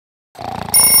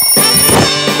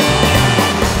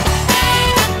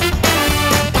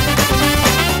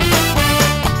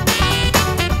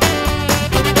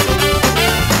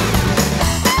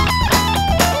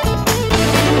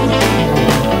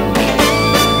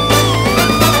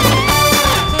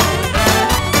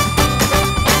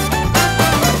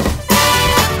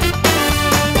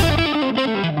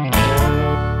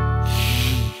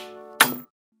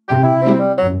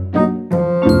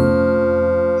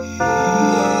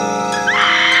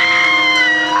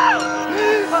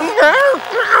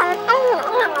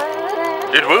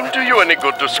It won't do you any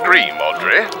good to scream,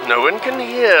 Audrey. No one can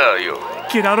hear you.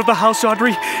 Get out of the house,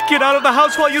 Audrey. Get out of the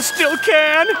house while you still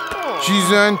can.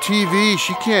 She's on TV.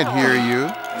 She can't hear you.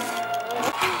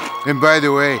 And by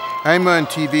the way, I'm on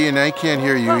TV and I can't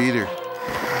hear you either.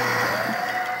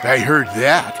 I heard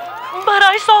that. But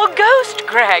I saw a ghost,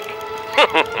 Greg.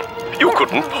 You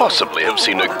couldn't possibly have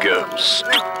seen a ghost.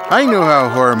 I know how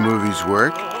horror movies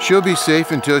work. She'll be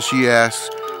safe until she asks,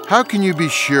 "How can you be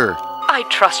sure?" I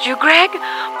trust you, Greg,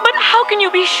 but how can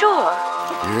you be sure?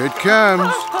 Here it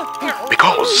comes.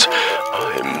 Because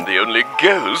I'm the only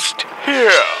ghost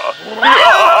here.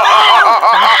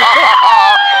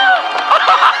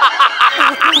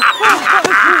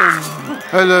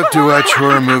 I love to watch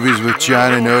horror movies with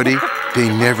John and Odie. They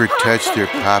never touch their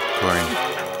popcorn.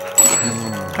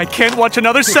 I can't watch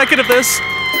another second of this.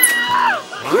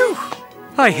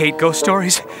 I hate ghost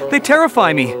stories. They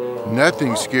terrify me.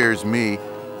 Nothing scares me,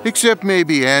 except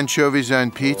maybe anchovies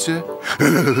on pizza.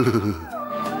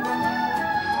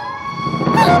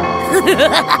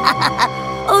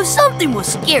 Oh, something will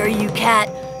scare you, Cat.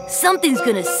 Something's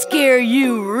gonna scare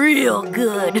you real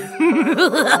good.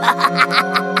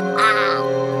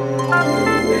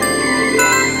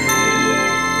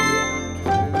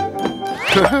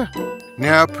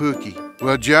 Now, Pookie,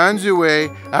 while John's away,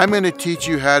 I'm going to teach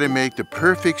you how to make the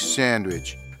perfect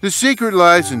sandwich. The secret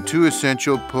lies in two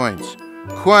essential points: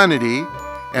 quantity,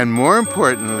 and more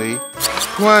importantly,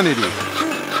 quantity.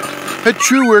 A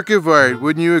true work of art,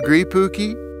 wouldn't you agree,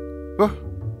 Pookie? Oh,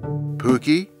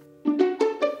 Pookie?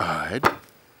 Odd.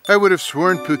 I would have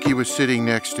sworn Pookie was sitting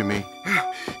next to me.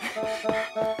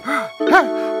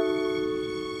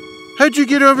 How'd you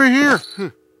get over here?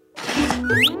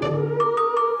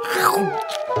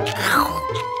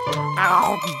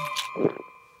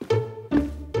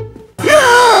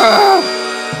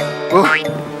 Oh,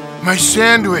 my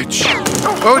sandwich!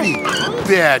 Odie,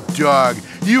 bad dog,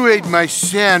 you ate my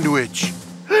sandwich!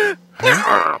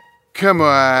 Huh? Come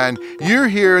on, you're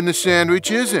here and the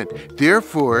sandwich isn't.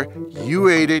 Therefore, you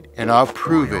ate it and I'll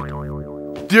prove it.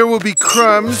 There will be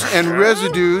crumbs and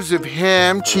residues of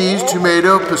ham, cheese,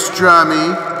 tomato,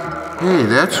 pastrami. Hey,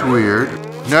 that's weird.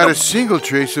 Not a single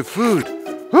trace of food.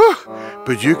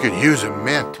 But you could use a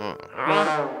mint.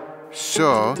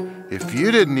 So, if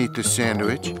you didn't eat the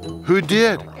sandwich, who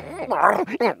did? Huh?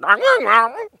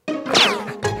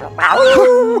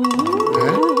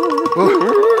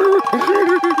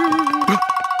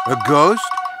 A ghost?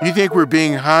 You think we're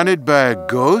being haunted by a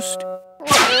ghost?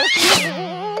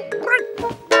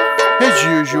 As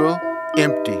usual,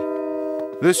 empty.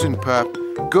 Listen, Pop,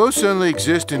 ghosts only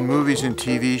exist in movies and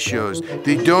TV shows.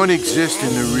 They don't exist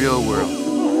in the real world.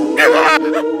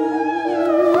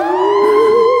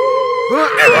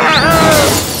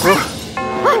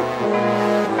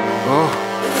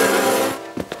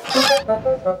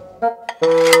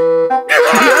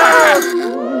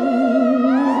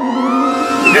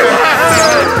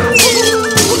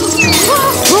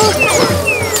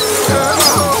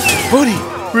 Odie,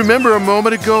 remember a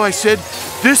moment ago I said,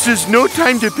 "This is no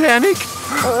time to panic"?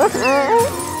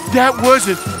 That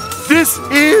wasn't. This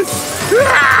is.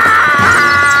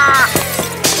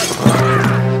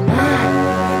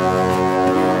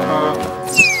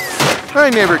 I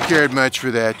never cared much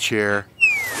for that chair.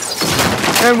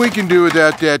 And we can do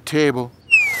without that table.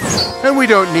 And we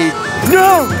don't need...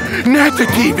 No! Not the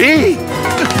TV!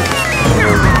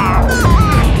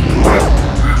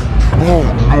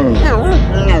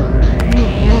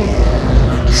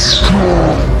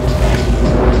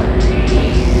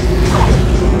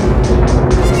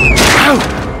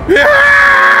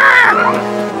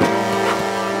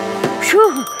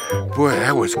 Phew. Boy,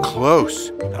 that was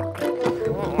close.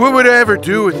 What would I ever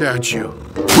do without you?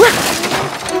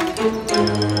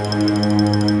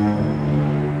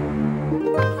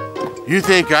 You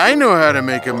think I know how to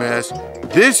make a mess?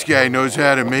 This guy knows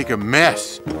how to make a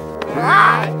mess.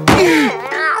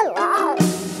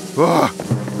 Oh.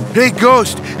 Hey,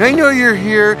 Ghost, I know you're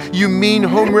here, you mean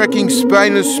home-wrecking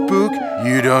spineless spook.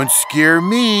 You don't scare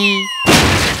me.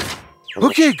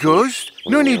 Okay, Ghost,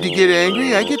 no need to get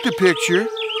angry. I get the picture.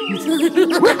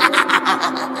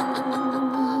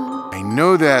 I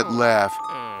know that laugh.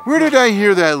 Where did I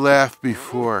hear that laugh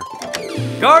before?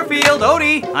 Garfield,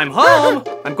 Odie, I'm home.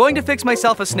 I'm going to fix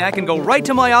myself a snack and go right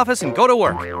to my office and go to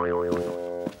work.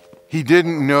 He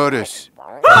didn't notice.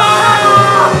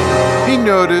 He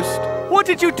noticed. What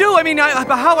did you do? I mean, how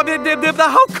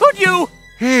could you?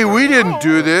 Hey, we didn't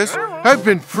do this. I've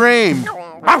been framed.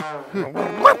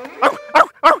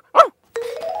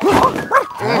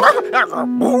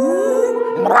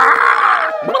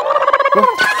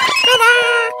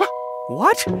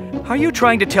 What? Are you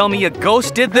trying to tell me a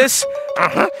ghost did this?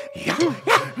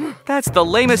 That's the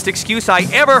lamest excuse I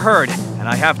ever heard, and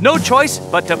I have no choice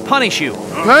but to punish you.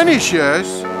 Punish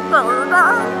us?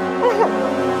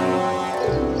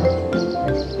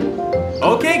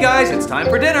 Okay, guys, it's time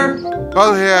for dinner.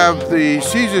 I'll have the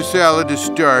Caesar salad to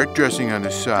start, dressing on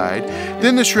the side.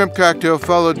 Then the shrimp cocktail,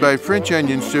 followed by French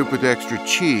onion soup with extra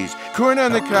cheese. Corn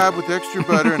on the cob with extra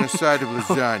butter and a side of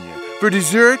lasagna. For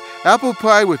dessert, apple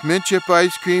pie with mint chip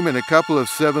ice cream and a couple of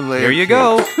 7-layer Here you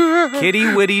go.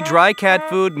 Kitty-witty dry cat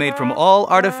food made from all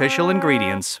artificial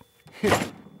ingredients.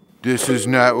 This is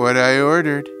not what I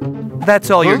ordered.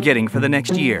 That's all you're getting for the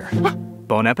next year.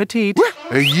 Bon appetit.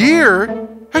 A year?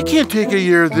 I can't take a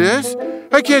year of this.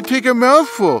 I can't take a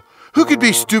mouthful. Who could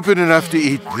be stupid enough to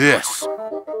eat this?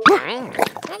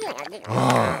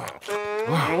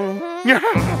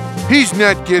 He's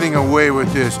not getting away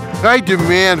with this. I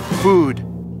demand food.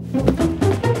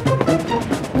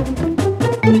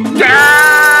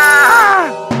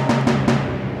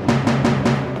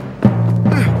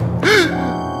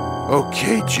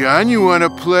 Okay, John, you want to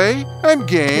play? I'm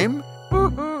game.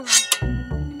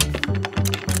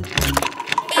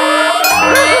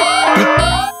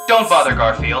 Don't bother,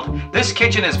 Garfield. This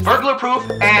kitchen is burglar-proof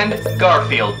and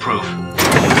Garfield-proof.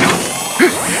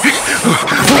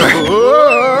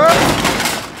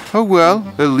 Oh well,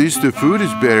 at least the food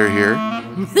is better here.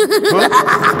 Huh?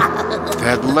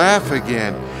 That laugh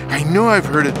again. I know I've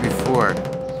heard it before.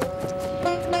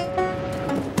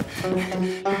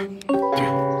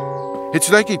 It's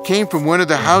like it came from one of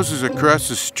the houses across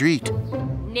the street.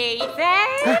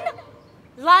 Nathan?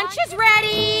 Lunch is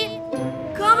ready!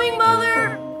 Coming,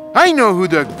 Mother! I know who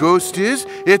the ghost is.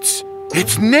 It's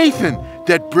Nathan,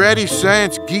 that bratty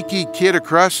science geeky kid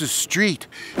across the street.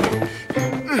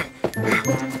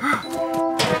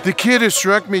 The kid who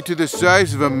shrunk me to the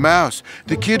size of a mouse.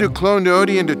 The kid who cloned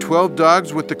Odie into 12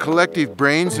 dogs with the collective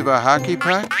brains of a hockey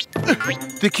puck.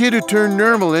 The kid who turned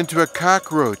Nermal into a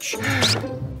cockroach.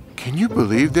 Can you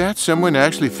believe that? Someone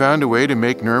actually found a way to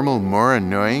make Nermal more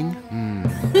annoying?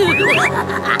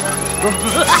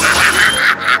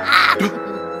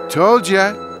 Told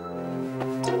ya.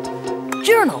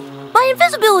 Journal. My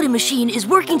invisibility machine is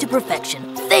working to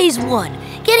perfection. Phase 1.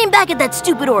 Getting back at that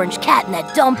stupid orange cat and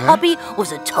that dumb puppy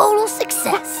was a total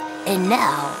success. And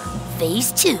now,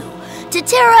 Phase 2. To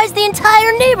terrorize the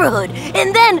entire neighborhood,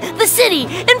 and then the city,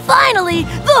 and finally,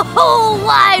 the whole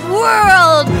wide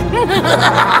world!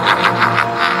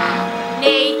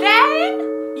 Nathan?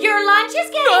 Your lunch is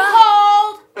getting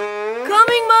cold!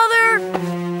 Coming, Mother!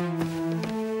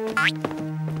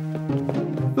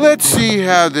 Let's see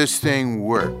how this thing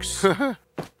works.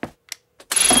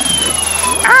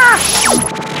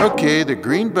 Okay, the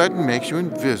green button makes you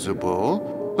invisible.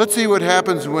 Let's see what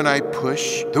happens when I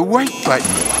push the white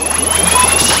button.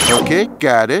 Okay,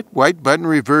 got it. White button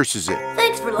reverses it.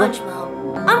 Thanks for lunch,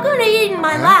 Mom. I'm gonna eat in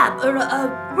my lab, or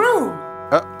room.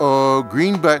 Uh-oh,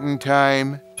 green button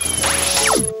time.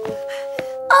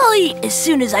 I'll eat as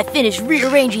soon as I finish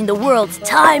rearranging the world's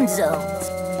time zones.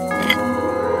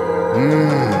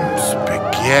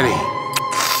 Spaghetti.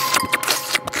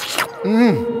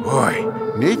 Boy,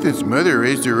 Nathan's mother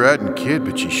raised a rotten kid,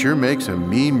 but she sure makes a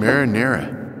mean marinara.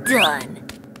 Done.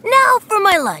 Now for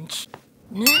my lunch.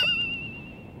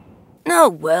 Oh,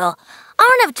 well, I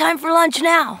don't have time for lunch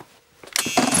now.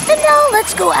 And now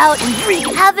let's go out and wreak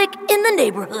havoc in the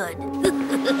neighborhood.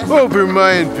 Over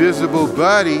my invisible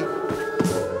body.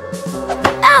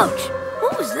 Ouch!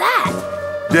 What was that?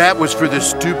 That was for the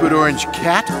stupid orange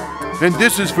cat, and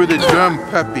this is for the dumb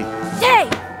puppy. Hey,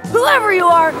 whoever you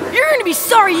are, you're gonna be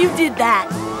sorry you did that.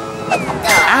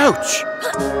 Ouch!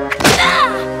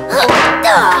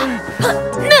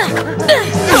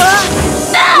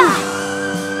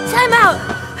 Time out!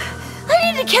 I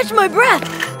need to catch my breath.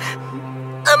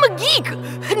 I'm a geek,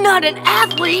 not an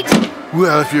athlete.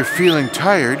 Well, if you're feeling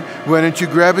tired, why don't you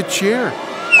grab a chair?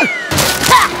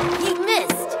 Ha! You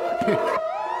missed.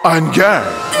 On guard.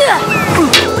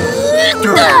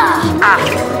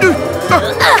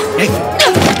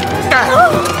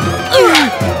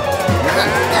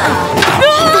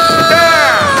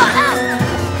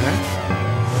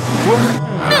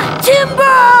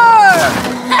 Timber!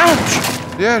 Ouch!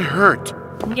 That hurt.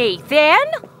 Nathan?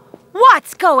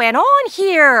 What's going on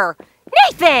here?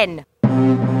 Nathan!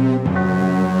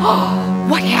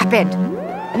 What happened?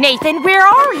 Nathan, where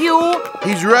are you?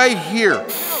 He's right here.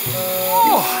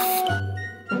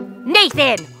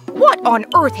 Nathan, what on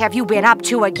earth have you been up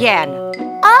to again?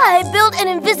 I built an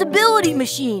invisibility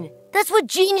machine. That's what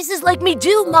geniuses like me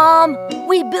do, Mom.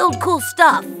 We build cool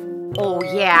stuff. Oh,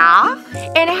 yeah?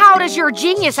 And how does your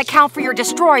genius account for your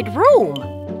destroyed room?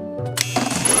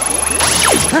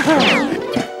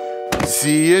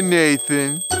 See ya,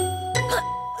 Nathan.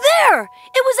 There!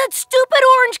 It was that stupid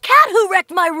orange cat who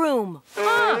wrecked my room.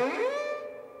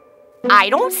 I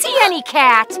don't see any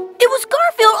cat. It was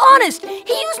Garfield, honest.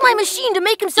 He used my machine to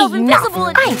make himself invisible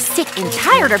and... I'm sick and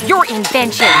tired of your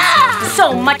inventions.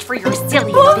 So much for your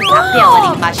silly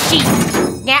invisibility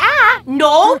machine.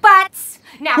 No buts.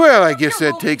 Now, Well, I guess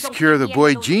that takes care of the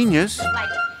boy genius.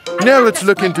 Now let's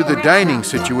look into the dining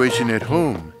situation at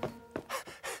home.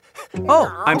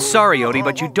 Oh, I'm sorry, Odie,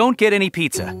 but you don't get any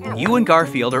pizza. You and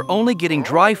Garfield are only getting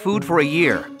dry food for a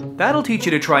year. That'll teach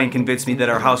you to try and convince me that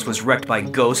our house was wrecked by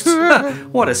ghosts.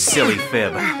 What a silly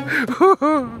fib.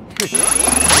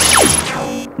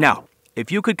 Now,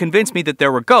 if you could convince me that there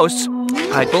were ghosts,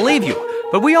 I'd believe you.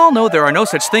 But we all know there are no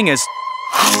such thing as...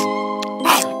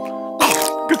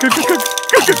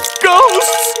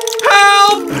 Ghosts!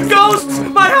 Help! Ghosts!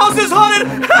 My house is haunted!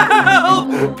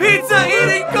 Help!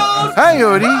 Pizza-eating ghosts! Hi,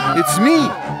 Odie. It's me.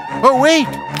 Oh, wait.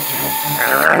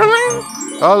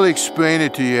 I'll explain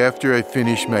it to you after I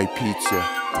finish my pizza.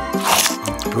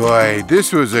 Boy,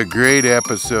 this was a great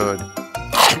episode.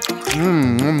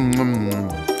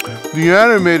 The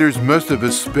animators must have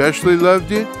especially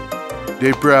loved it.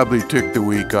 They probably took the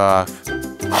week off.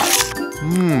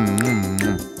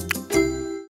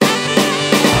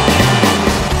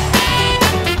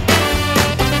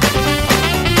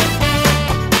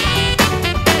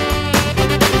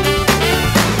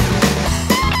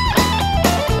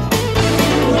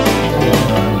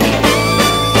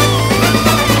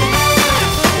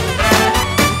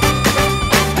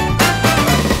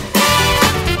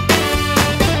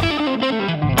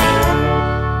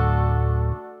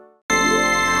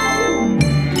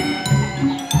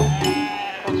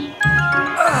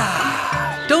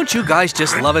 Don't you guys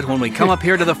just love it when we come up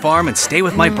here to the farm and stay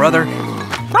with my brother?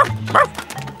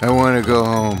 I want to go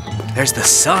home. There's the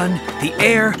sun, the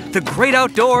air, the great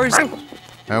outdoors.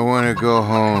 I want to go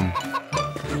home.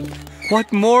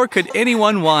 What more could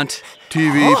anyone want?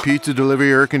 TV, pizza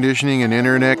delivery, air conditioning, an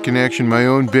internet connection, my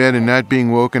own bed, and not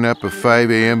being woken up at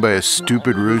 5 a.m. by a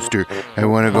stupid rooster. I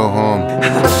want to go home.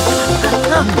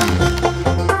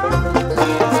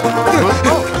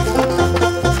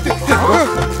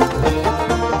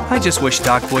 I just wish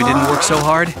Doc Boy didn't work so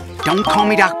hard. Don't call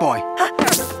me Doc Boy.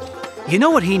 You know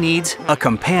what he needs? A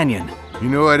companion. You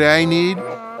know what I need?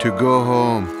 To go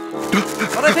home.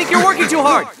 But I think you're working too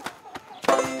hard.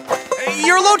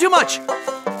 You're alone too much.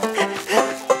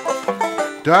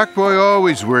 Doc Boy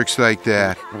always works like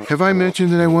that. Have I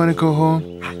mentioned that I want to go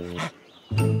home?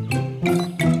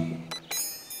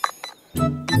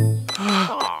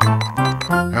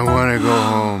 I want to go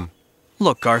home.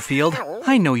 Look, Garfield,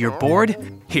 I know you're bored.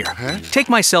 Here, take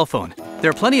my cell phone. There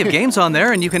are plenty of games on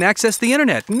there and you can access the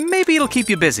internet. Maybe it'll keep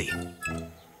you busy.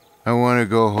 I want to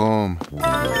go home.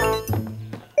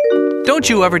 Don't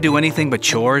you ever do anything but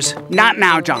chores? Not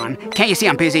now, John. Can't you see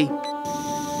I'm busy?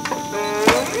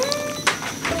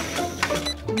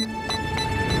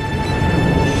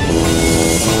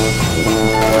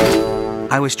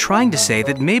 I was trying to say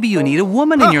that maybe you need a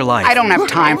woman in your life. I don't have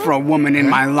time for a woman in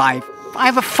my life. I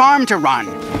have a farm to run.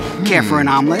 Care for an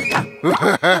omelet?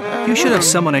 You should have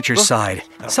someone at your side.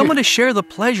 Someone to share the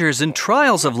pleasures and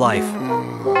trials of life.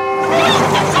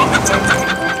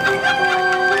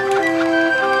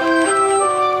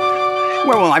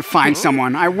 Where will I find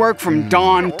someone? I work from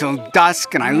dawn till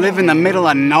dusk and I live in the middle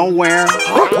of nowhere.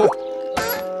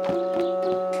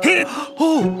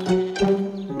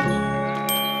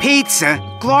 Pizza?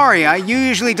 Gloria, you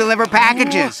usually deliver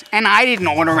packages, and I didn't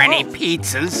order any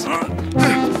pizzas.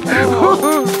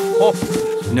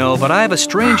 No, but I have a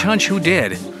strange hunch who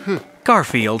did.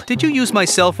 Garfield, did you use my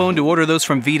cell phone to order those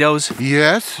from Vito's?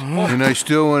 Yes, and I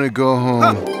still want to go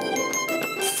home.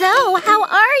 So, how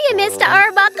are you, Mr.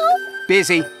 Arbuckle?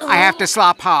 Busy. I have to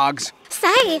slop hogs.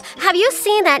 Say, have you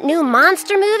seen that new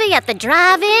monster movie at the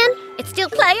drive-in? It's still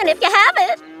playing if you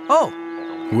haven't. Oh.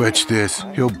 Watch this.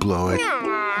 He'll blow it.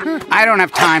 I don't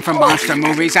have time for monster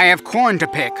movies. I have corn to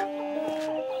pick.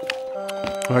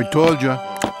 I told you.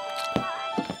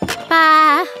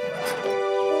 Bye.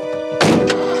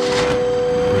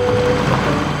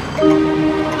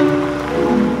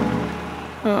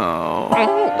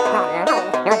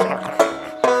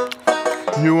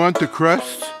 You want the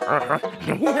crusts?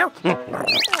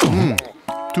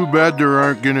 Too bad there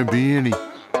aren't gonna be any.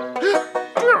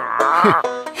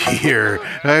 Here,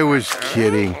 I was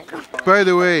kidding. By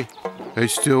the way, I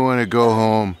still want to go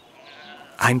home.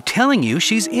 I'm telling you,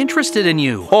 she's interested in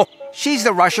you. Oh, she's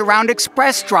the Rush Around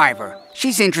Express driver.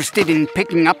 She's interested in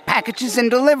picking up packages and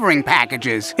delivering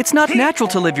packages. It's not natural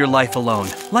to live your life alone.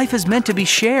 Life is meant to be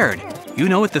shared. You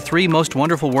know what the 3 most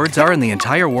wonderful words are in the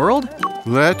entire world?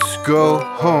 Let's go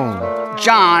home.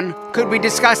 John, could we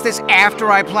discuss this after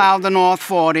I plow the North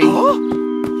 40?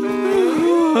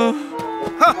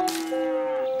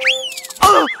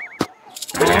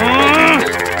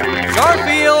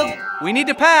 Garfield, we need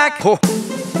to pack. Oh,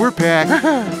 we're packed.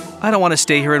 I don't want to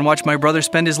stay here and watch my brother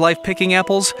spend his life picking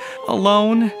apples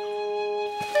alone.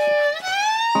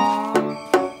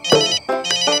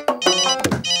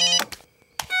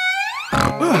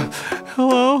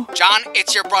 Hello? John,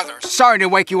 it's your brother. Sorry to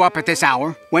wake you up at this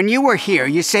hour. When you were here,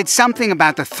 you said something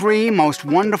about the 3 most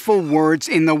wonderful words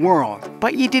in the world,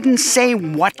 but you didn't say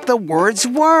what the words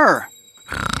were.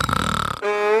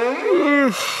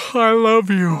 I love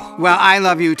you. Well, I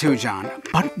love you too, John.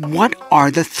 But what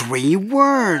are the 3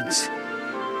 words?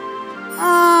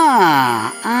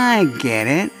 Ah, I get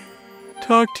it.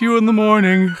 Talk to you in the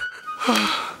morning.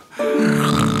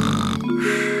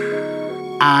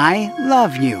 I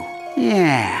love you.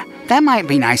 Yeah, that might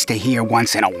be nice to hear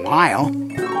once in a while.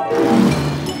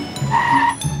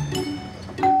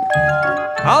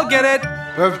 I'll get it.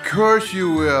 Of course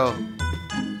you will.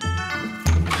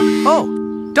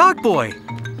 Oh, Doc Boy.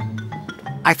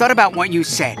 I thought about what you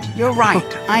said. You're right.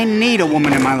 I need a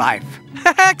woman in my life.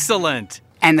 Excellent.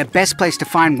 And the best place to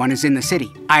find one is in the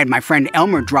city. I had my friend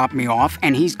Elmer drop me off,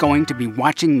 and he's going to be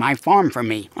watching my farm for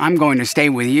me. I'm going to stay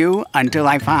with you until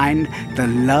I find the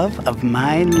love of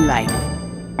my life.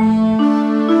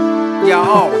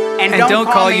 Yo, and don't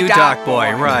call you Doc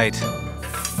Boy, right.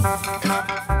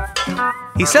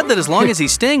 He said that as long as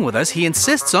he's staying with us, he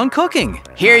insists on cooking.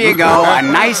 Here you go, a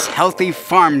nice, healthy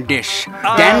farm dish.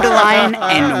 Dandelion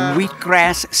and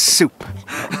wheatgrass soup.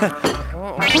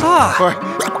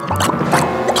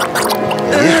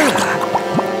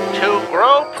 To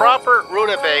grow proper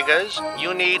rutabagas,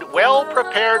 you need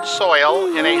well-prepared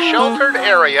soil in a sheltered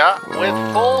area with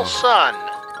full sun.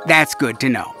 That's good to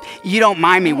know. You don't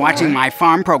mind me watching my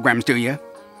farm programs, do you?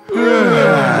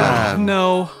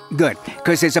 No. Good,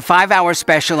 because there's a 5-hour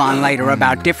special on later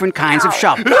about different kinds of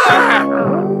shovels.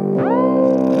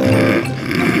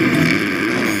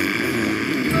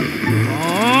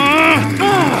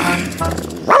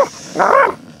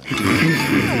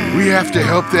 We have to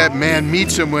help that man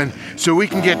meet someone so we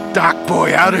can get Doc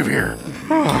Boy out of here.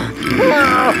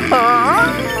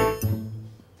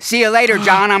 See you later,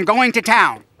 John. I'm going to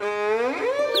town.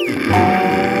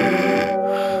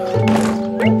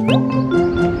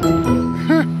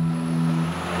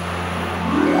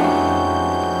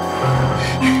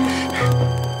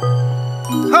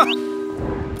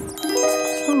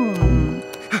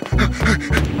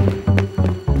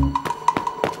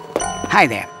 Hi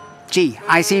there. Gee,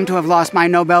 I seem to have lost my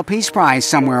Nobel Peace Prize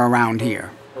somewhere around here.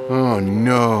 Oh,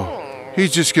 no.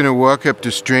 He's just gonna walk up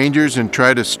to strangers and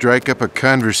try to strike up a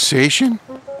conversation?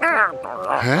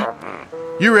 Huh?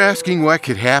 You're asking what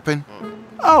could happen?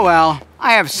 Oh, well,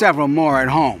 I have several more at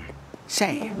home.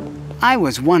 Say, I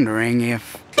was wondering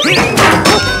if...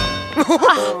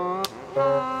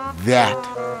 That.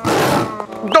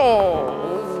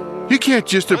 You can't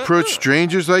just approach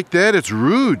strangers like that. It's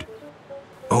rude.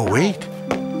 Oh, wait.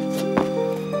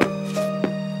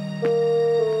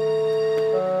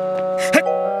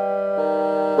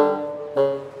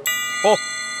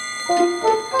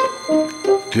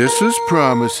 This is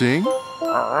promising.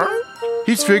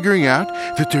 He's figuring out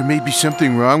that there may be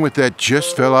something wrong with that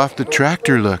just fell off the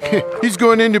tractor look. He's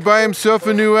going in to buy himself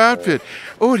a new outfit.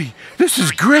 Odie, this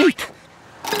is great.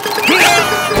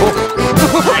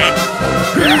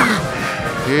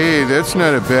 Hey, that's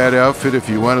not a bad outfit if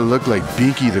you want to look like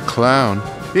Binky the Clown.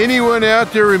 Anyone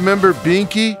out there remember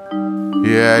Binky?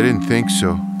 Yeah, I didn't think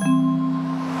so.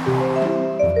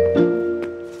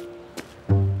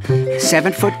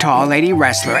 7-foot-tall lady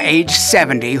wrestler, age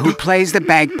 70, who plays the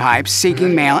bagpipes,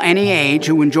 seeking male any age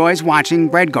who enjoys watching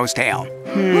Bread Goes Stale.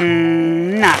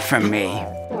 Not for me.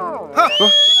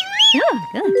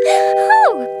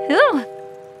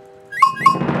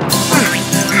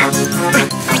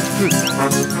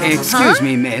 Excuse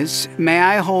me, miss. May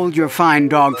I hold your fine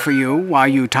dog for you while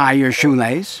you tie your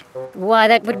shoelace? Why,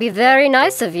 that would be very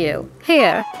nice of you.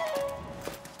 Here.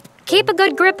 Keep a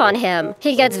good grip on him.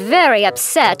 He gets very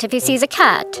upset if he sees a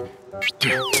cat.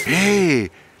 Hey,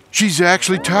 she's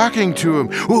actually talking to him.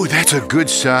 Oh, that's a good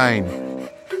sign.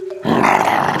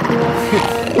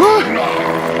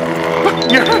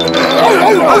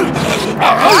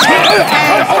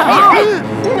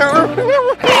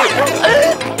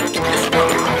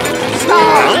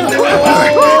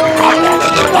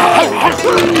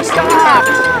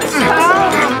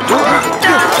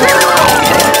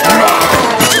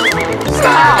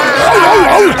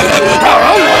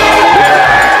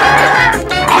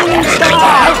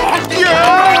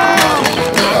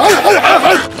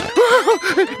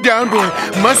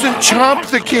 chomp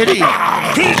the kitty.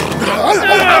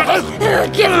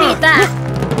 Give me that.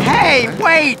 Hey,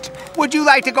 wait! Would you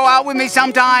like to go out with me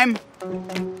sometime?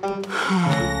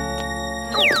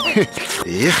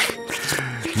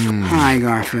 Hi,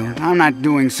 Garfield. I'm not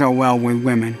doing so well with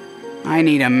women. I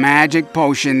need a magic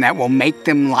potion that will make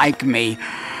them like me.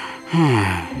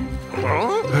 Ay.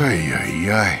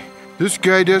 This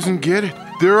guy doesn't get it.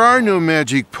 There are no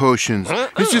magic potions.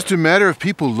 It's just a matter of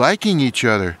people liking each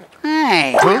other.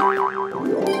 Hey.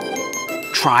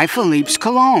 Try Philippe's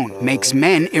cologne. Makes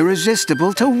men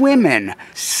irresistible to women.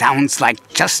 Sounds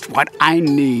like just what I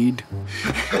need.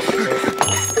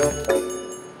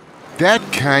 That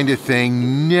kind of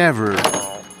thing never.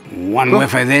 One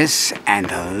whiff of this, and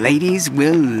the ladies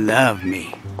will love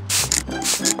me.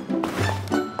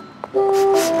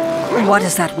 What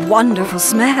is that wonderful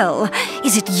smell?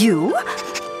 Is it you?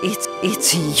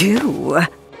 It's you.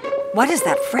 What is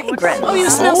that fragrance? Oh, you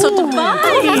smell so divine.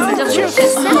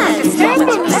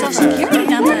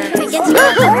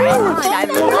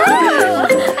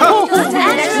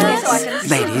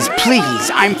 Ladies, please,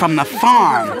 I'm from the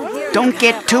farm. Don't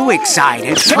get too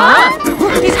excited. He's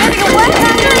getting away.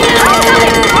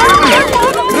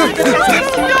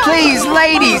 Please,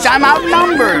 ladies, I'm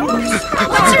outnumbered.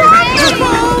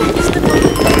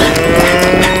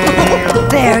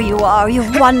 There you are, you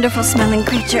wonderful smelling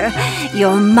creature.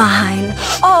 You're mine,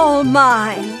 all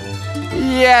mine.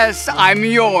 Yes, I'm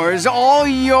yours, all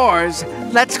yours.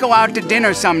 Let's go out to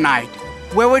dinner some night.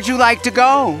 Where would you like to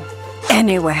go?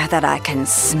 Anywhere that I can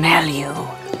smell you.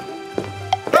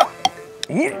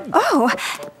 Oh,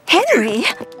 Henry.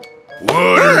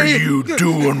 What are you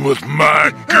doing with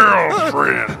my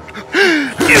girlfriend?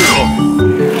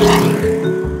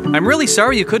 I'm really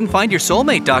sorry you couldn't find your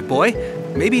soulmate, Doc Boy.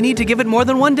 Maybe you need to give it more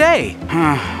than one day.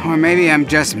 Or maybe I'm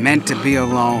just meant to be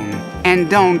alone. And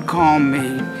don't call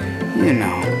me, you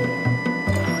know.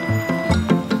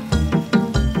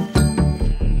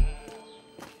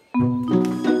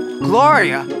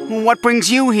 Gloria, what brings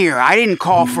you here? I didn't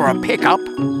call for a pickup.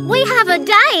 We have a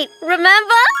date,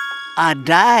 remember? A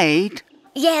date?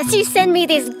 Yes, you send me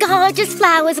these gorgeous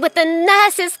flowers with the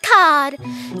nicest card.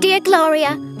 Dear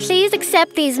Gloria, please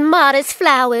accept these modest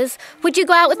flowers. Would you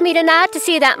go out with me tonight to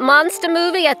see that monster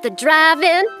movie at the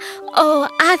drive-in? Oh,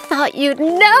 I thought you'd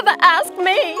never ask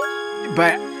me.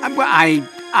 But,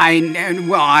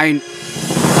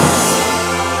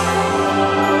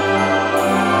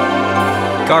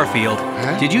 Garfield,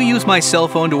 did you use my cell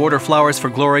phone to order flowers for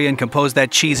Gloria and compose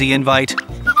that cheesy invite?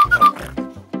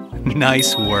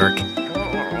 Nice work.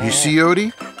 You see,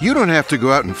 Odie? You don't have to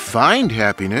go out and find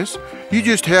happiness. You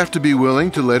just have to be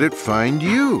willing to let it find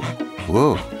you.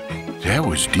 Whoa, that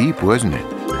was deep, wasn't it?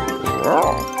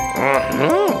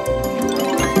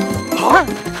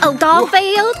 Oh,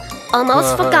 Garfield,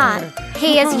 almost forgot.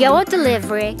 Here's your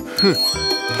delivery.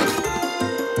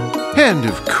 And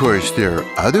of course, there are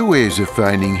other ways of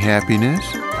finding happiness.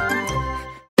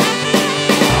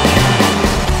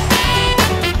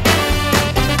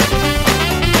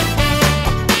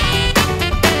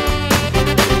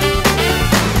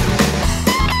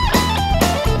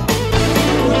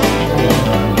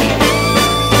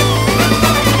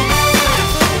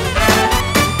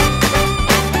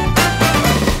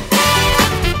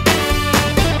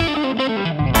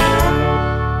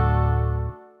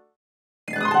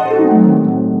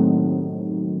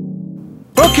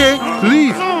 Okay,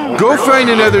 leave. Go find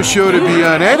another show to be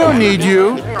on. I don't need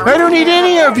you. I don't need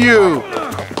any of you.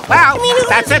 Well,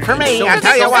 that's it for me. I'll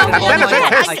tell you what, the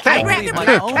benefit is thick.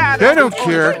 I don't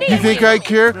care. You think I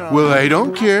care? Well, I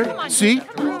don't care. See?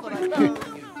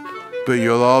 But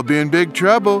you'll all be in big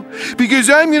trouble because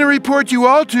I'm going to report you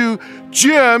all to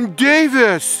Jim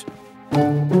Davis.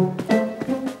 The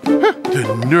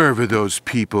nerve of those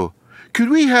people. Could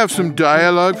we have some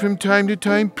dialogue from time to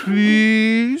time,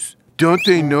 please? Don't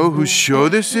they know whose show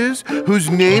this is? Whose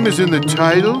name is in the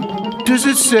title? Does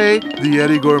it say The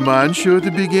Eddie Gourmand Show at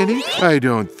the beginning? I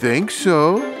don't think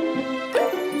so.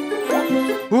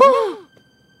 Whoa.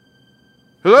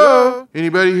 Hello?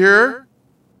 Anybody here?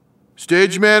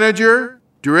 Stage manager?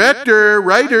 Director?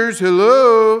 Writers?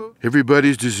 Hello?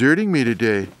 Everybody's deserting me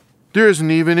today. There isn't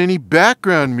even any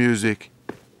background music.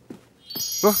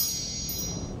 Oh.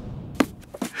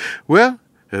 Well,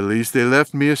 at least they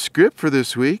left me a script for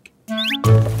this week.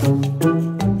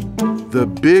 The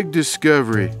Big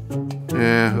Discovery.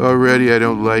 Already I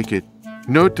don't like it.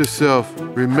 Note to self,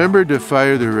 remember to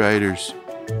fire the writers.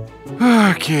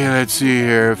 Okay, let's see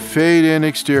here. Fade in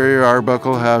exterior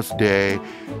Arbuckle House Day.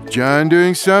 John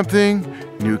doing something?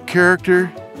 New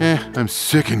character? I'm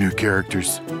sick of new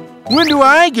characters. When do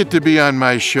I get to be on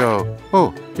my show?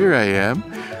 Oh, here I am.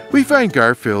 We find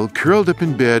Garfield curled up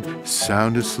in bed,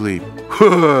 sound asleep.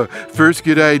 First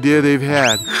good idea they've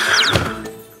had.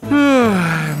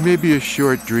 Maybe a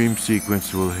short dream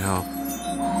sequence will help.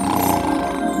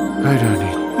 I don't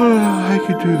need... I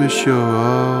could do the show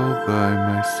all by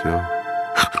myself.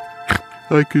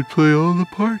 I could play all the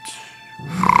parts.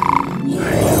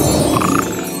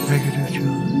 I could do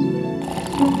John.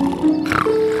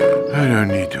 I don't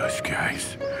need those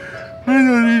guys. I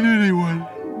don't need anyone.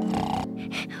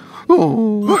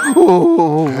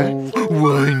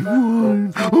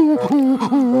 One.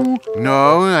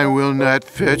 No, I will not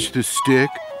fetch the stick.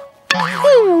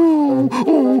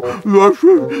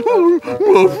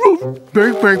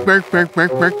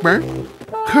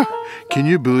 Can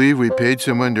you believe we paid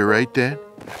someone to write that?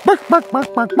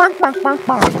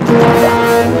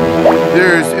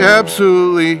 There's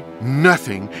absolutely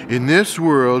nothing in this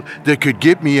world that could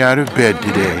get me out of bed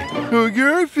today. Oh,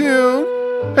 Garfield,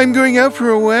 I'm going out for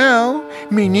a while.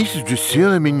 My nieces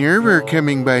Drusilla and Minerva are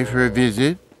coming by for a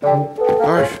visit.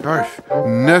 Arf, arf.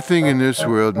 Nothing in this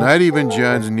world, not even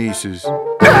John's nieces.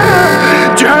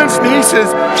 John's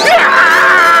nieces!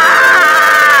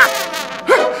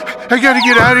 I gotta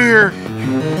get out of here.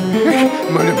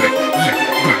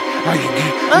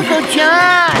 Uncle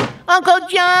John! Uncle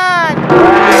John!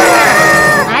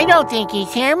 I don't think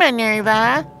he's here,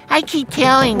 Minerva. I keep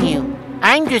telling you.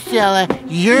 I'm Drusilla,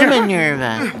 you're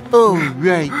Minerva. Oh,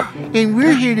 right. And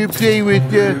we're here to play with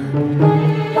the...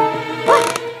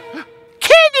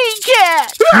 Kitty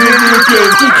cat! We're gonna play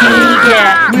the kitty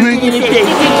cat.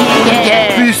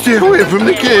 Please stay away from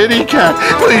the kitty cat.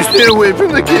 Please stay away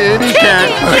from the kitty cat.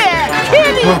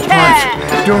 Kitty cat!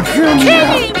 Don't film me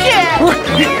now. Kitty cat!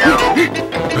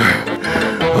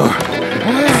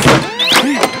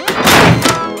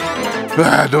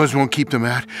 Those won't keep them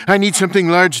out. I need something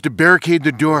large to barricade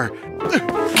the door.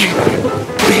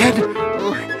 Bed?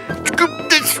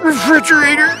 This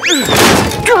refrigerator?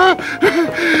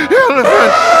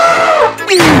 Elephant!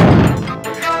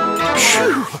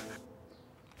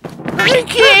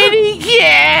 Kitty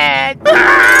cat!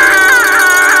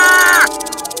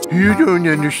 You don't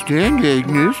understand,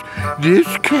 Agnes. This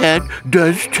cat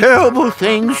does terrible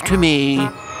things to me.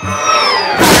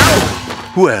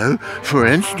 Well, for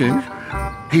instance,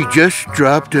 he just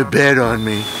dropped a bed on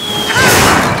me.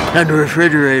 And a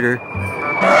refrigerator.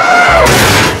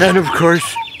 And of course,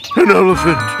 an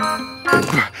elephant.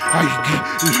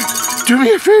 Do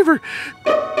me a favor.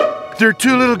 There are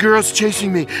two little girls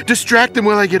chasing me. Distract them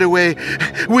while I get away.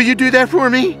 Will you do that for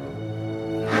me?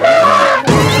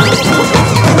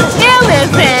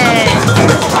 Elephant!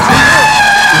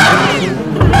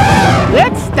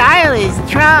 Let's style his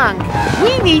trunk.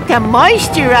 We need to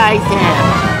moisturize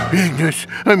him. Agnes,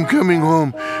 I'm coming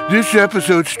home. This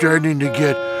episode's starting to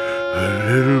get a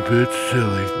little bit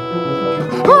silly.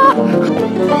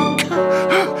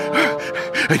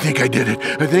 I think I did it.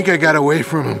 I think I got away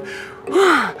from him.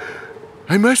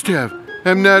 I must have.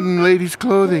 I'm not in ladies'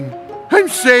 clothing. I'm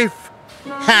safe.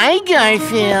 Hi,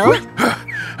 Garfield.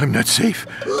 I'm not safe.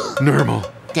 Nermal.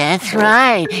 That's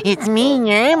right. It's me,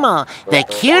 Nermal, the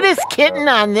cutest kitten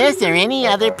on this or any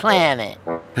other planet.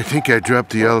 I think I dropped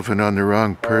the elephant on the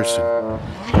wrong person.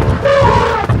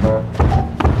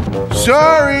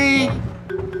 Sorry!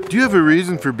 Do you have a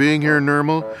reason for being here,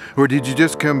 Nermal? Or did you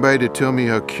just come by to tell me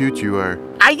how cute you are?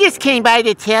 I just came by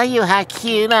to tell you how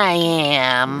cute I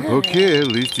am. Okay, at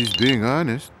least he's being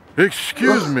honest.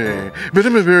 Excuse me, but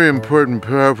I'm a very important,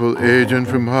 powerful agent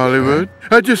from Hollywood.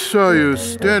 I just saw you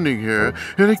standing here,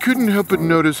 and I couldn't help but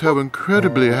notice how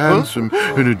incredibly handsome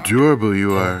and adorable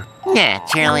you are.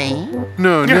 Naturally.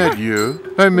 No, not you.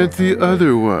 I meant the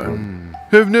other one.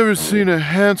 I've never seen a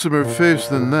handsomer face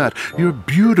than that. You're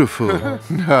beautiful.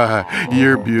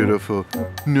 You're beautiful.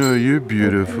 No, you're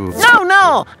beautiful.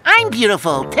 No, I'm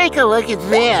beautiful. Take a look at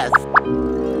this.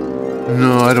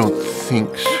 No, I don't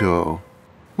think so.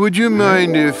 Would you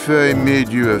mind if I made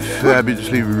you a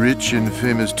fabulously rich and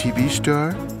famous TV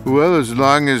star? Well, as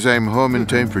long as I'm home in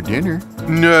time for dinner.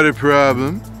 Not a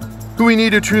problem. We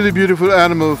need a truly beautiful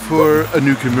animal for a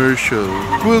new commercial.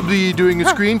 We'll be doing a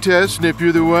screen test, and if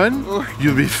you're the one,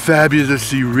 you'll be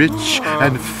fabulously rich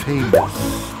and famous.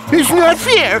 It's not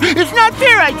fair! It's not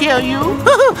fair, I tell you!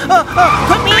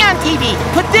 Put me on TV!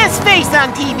 Put this face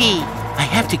on TV! I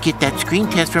have to get that screen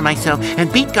test for myself and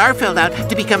beat Garfield out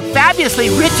to become fabulously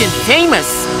rich and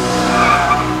famous!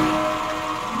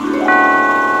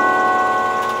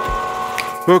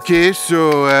 Okay,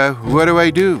 so, what do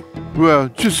I do? Well,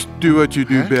 just do what you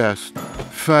do best.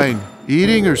 Fine.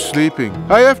 Eating or sleeping?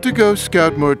 I have to go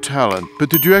scout more talent, but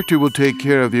the director will take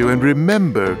care of you. And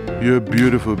remember, you're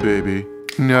beautiful, baby.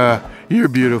 Nah, you're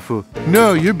beautiful.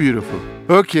 No, you're beautiful.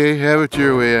 Okay, have it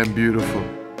your way, I'm beautiful.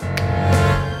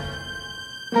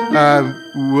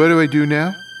 What do I do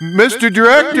now? Mr.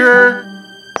 Director!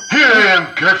 Here I am,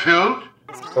 Garfield.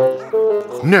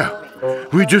 Now,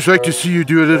 we'd just like to see you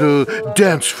do a little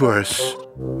dance for us.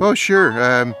 Oh, sure.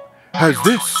 How's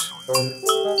this?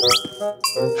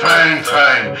 Fine,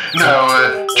 fine.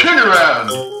 Now, turn around.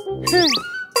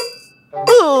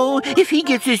 Boo! If he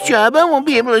gets this job, I won't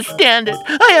be able to stand it.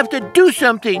 I have to do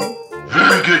something.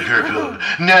 Very good, Garfield.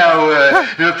 Now,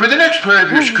 for the next part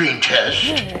of your screen test.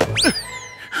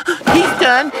 He's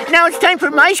done. Now it's time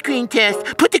for my screen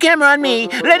test. Put the camera on me.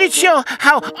 Let it show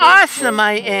how awesome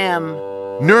I am.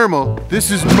 Nermal,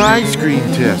 this is my screen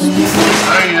test.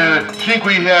 I think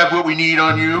we have what we need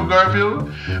on you,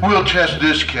 Garfield. We'll test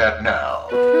this cat now.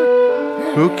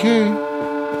 Okay.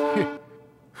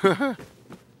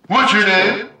 What's your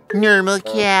name? Nermal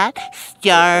cat.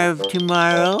 Starve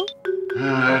tomorrow.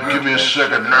 Give me a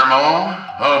second, Nermal.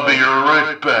 I'll be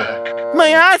right back.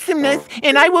 My awesomeness,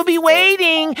 and I will be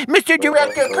waiting, Mr.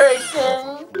 Director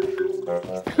Person.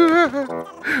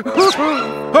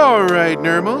 All right,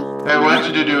 Nermal. I want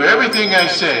you to do everything I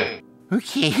say.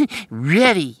 Okay,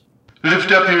 ready.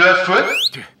 Lift up your left foot.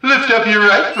 Lift up your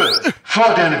right foot.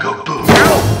 Fall down and go boom.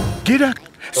 Get up.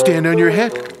 Stand on your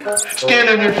head. Stand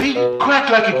on your feet. Quack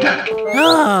like a duck.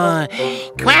 Oh,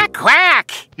 quack,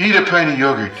 quack. Eat a pint of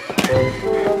yogurt.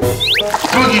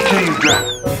 Boogie till you drop.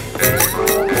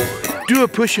 Do a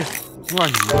push-up.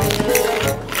 One.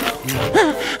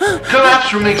 Collapse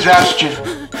from exhaustion.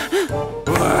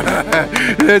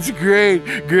 That's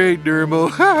great. Great,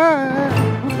 Nermal.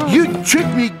 You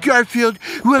tricked me, Garfield.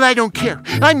 Well, I don't care.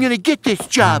 I'm going to get this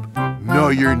job. No,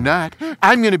 you're not.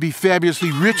 I'm going to be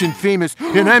fabulously rich and famous,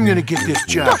 and I'm going to get this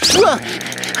job. Look,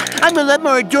 I'm a lot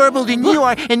more adorable than you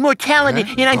are, and more talented,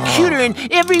 and I'm cuter in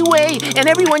every way, and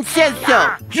everyone says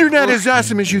so. You're not as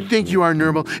awesome as you think you are,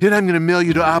 Nermal, and I'm going to mail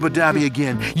you to Abu Dhabi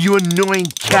again, you annoying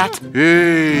cat.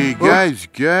 Hey, guys,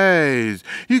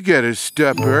 you got to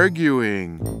stop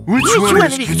arguing. Which one of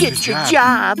us gets the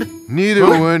job? Neither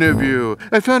one of you.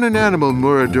 I found an animal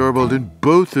more adorable than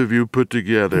both of you put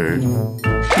together.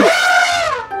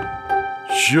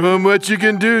 Show 'em what you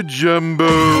can do, Jumbo.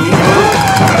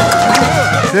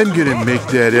 I'm gonna make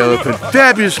that elephant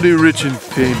fabulously rich and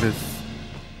famous.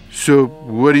 So,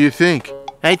 what do you think?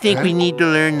 I think we need to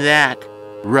learn that.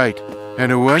 Right.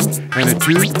 And a 1, and a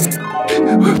 2.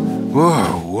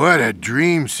 Whoa, what a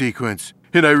dream sequence.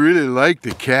 And I really like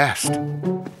the cast.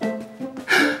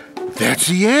 That's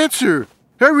the answer.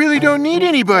 I really don't need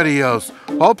anybody else.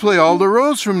 I'll play all the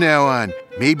roles from now on.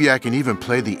 Maybe I can even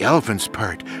play the elephant's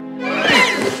part.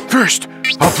 First,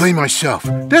 I'll play myself.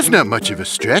 That's not much of a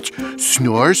stretch.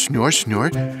 Snore, snore, snore.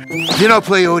 Then I'll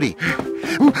play Odie.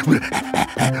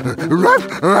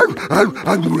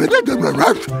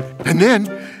 And then,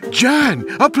 John.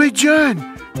 I'll play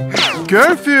John.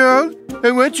 Garfield,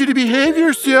 I want you to behave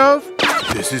yourself.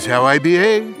 This is how I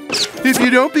behave. If you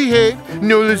don't behave,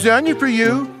 no lasagna for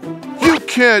you. You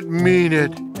can't mean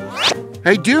it.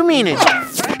 I do mean it.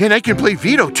 And I can play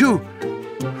Vito, too.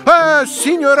 Ah,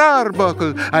 Signor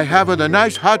Arbuckle, I have a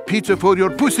nice hot pizza for your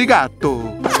pussy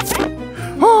gatto.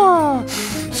 Oh,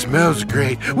 smells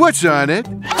great. What's on it?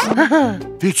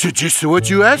 It's just what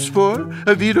you asked for.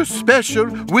 A Vito special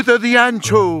with the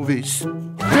anchovies.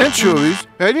 Anchovies?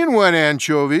 I didn't want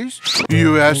anchovies.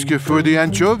 You asked for the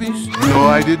anchovies. No,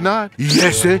 I did not.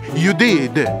 Yes, you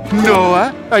did. No,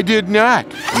 I did not.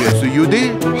 Yes, you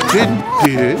did. Didn't.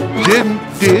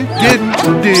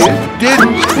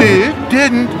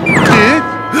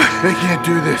 I can't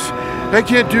do this. I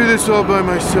can't do this all by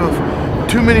myself.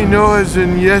 Too many Noahs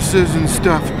and yeses and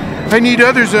stuff. I need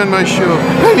others on my show.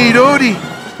 I need Odie.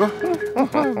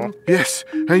 Yes,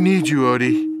 I need you,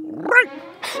 Odie.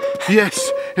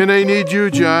 Yes, and I need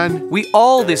you, John. We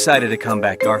all decided to come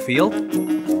back, Garfield. And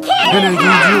I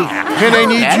need you. And I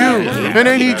need you. And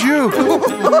I need you.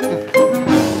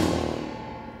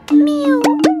 Meow.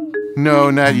 No,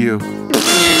 not you.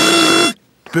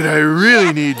 But I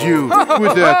really need you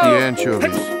without the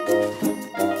anchovies.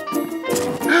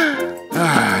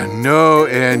 Ah, no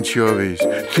anchovies.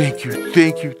 Thank you,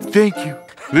 thank you, thank you.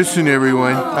 Listen,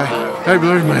 everyone, I've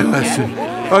learned my lesson.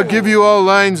 I'll give you all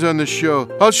lines on the show.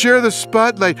 I'll share the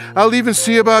spotlight. I'll even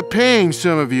see about paying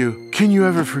some of you. Can you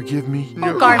ever forgive me?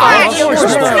 Garfield,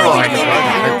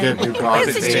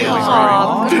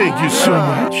 Thank you so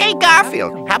much. Hey,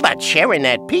 Garfield, how about sharing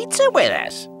that pizza with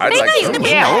us? I'd like to.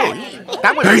 Yeah.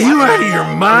 Are you out of your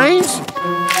minds?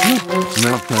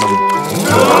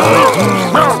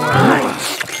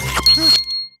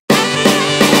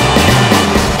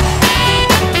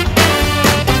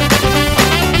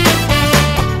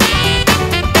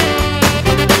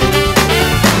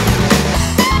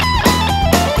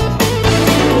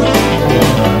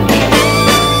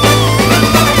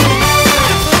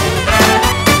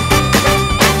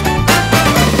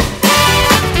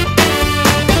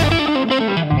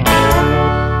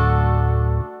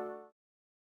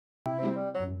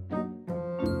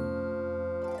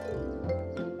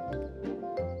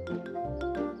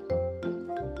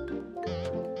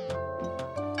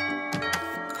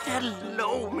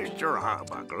 Hello, Mr.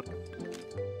 Arbuckle.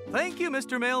 Thank you,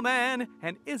 Mr. Mailman.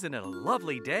 And isn't it a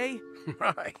lovely day?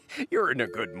 Right. You're in a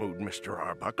good mood, Mr.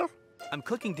 Arbuckle. I'm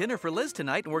cooking dinner for Liz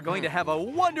tonight, and we're going to have a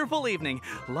wonderful evening.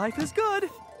 Life is good.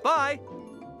 Bye.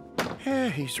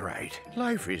 He's right.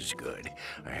 Life is good.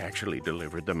 I actually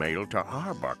delivered the mail to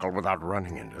Arbuckle without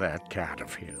running into that cat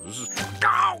of his.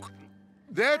 Ow!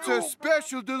 That's a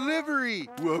special delivery.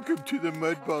 Welcome to the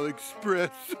Mudball Express.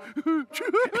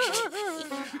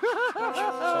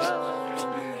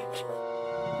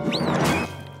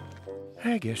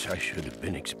 I guess I should have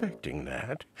been expecting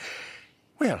that.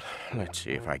 Well, let's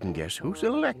see if I can guess whose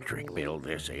electric bill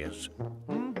this is.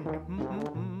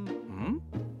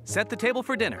 Set the table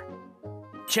for dinner.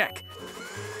 Check.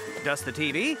 Dust the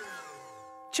TV.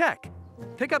 Check.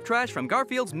 Pick up trash from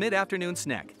Garfield's mid-afternoon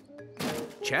snack.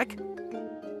 Check.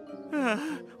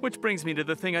 Which brings me to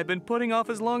the thing I've been putting off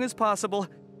as long as possible.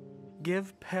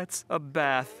 Give pets a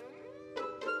bath.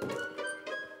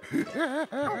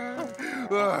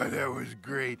 Oh, that was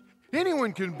great.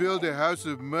 Anyone can build a house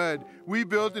of mud. We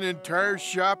built an entire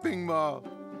shopping mall.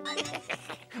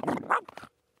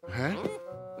 Huh?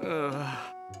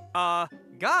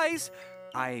 Guys,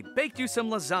 I baked you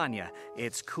some lasagna.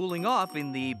 It's cooling off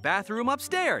in the bathroom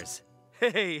upstairs.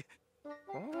 Hey.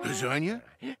 Lasagna?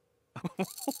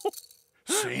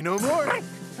 Say no more.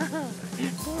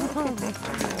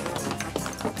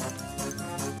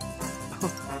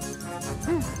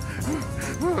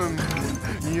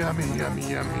 Yummy, yummy,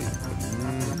 yummy.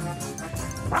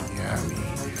 Yummy,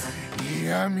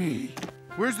 yummy.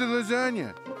 Where's the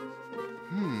lasagna?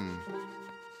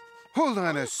 Hold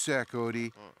on a sec,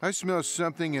 Odie. I smell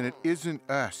something and it isn't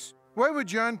us. Why would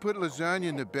John put lasagna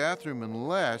in the bathroom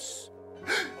unless...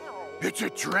 It's a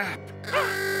trap!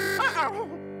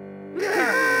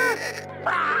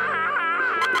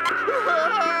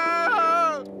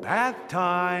 Bath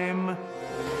time.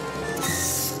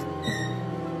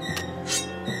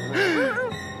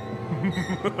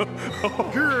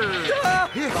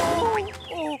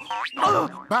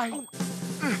 Bye.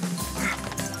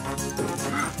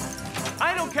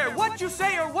 I don't care what you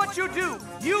say or what you do.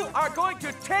 You are going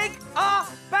to take a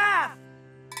bath.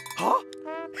 Huh?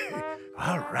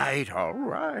 All right, all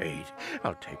right.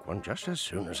 I'll take one just as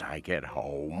soon as I get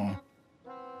home.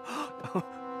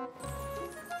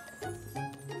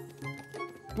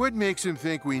 What makes him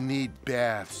think we need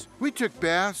baths? We took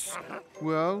baths,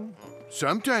 well,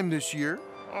 sometime this year.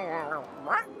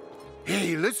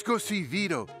 Hey, let's go see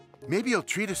Vito. Maybe he'll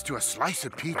treat us to a slice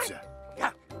of pizza.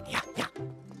 Yeah.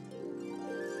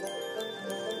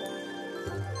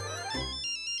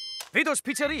 Vito's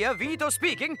Pizzeria, Vito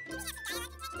speaking.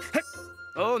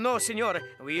 Oh, no, senor.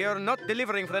 We are not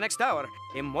delivering for the next hour.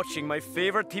 I'm watching my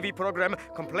favorite TV program,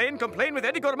 Complain with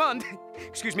Eddie Gourmand.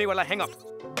 Excuse me while I hang up.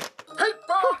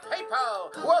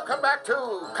 People, welcome back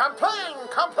to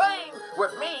Complain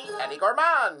with me, Eddie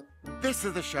Gourmand. This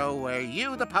is the show where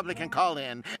you, the public, can call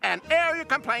in and air your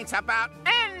complaints about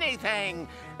anything.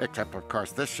 Except, of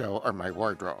course, this show or my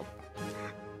wardrobe.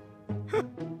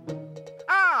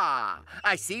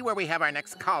 I see where we have our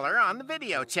next caller on the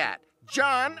video chat.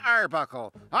 John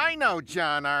Arbuckle. I know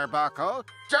John Arbuckle.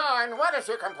 John, what is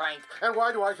your complaint? And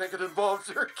why do I think it involves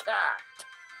your cat?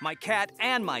 My cat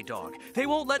and my dog. They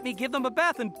won't let me give them a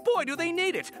bath, and boy, do they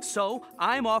need it. So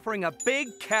I'm offering a big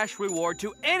cash reward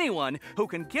to anyone who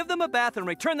can give them a bath and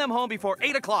return them home before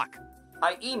 8 o'clock.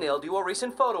 I emailed you a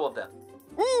recent photo of them.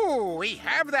 Ooh, we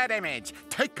have that image.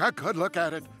 Take a good look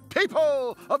at it.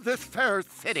 People of this fair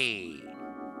city.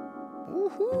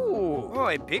 Ooh, oh,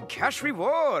 a big cash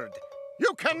reward.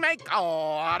 You can make a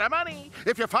lot of money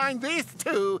if you find these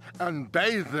two and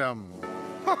bathe them.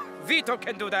 Vito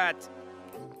can do that.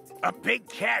 A big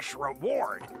cash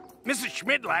reward. Mrs.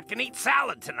 Schmidlap can eat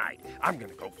salad tonight. I'm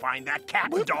gonna go find that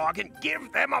cat and dog and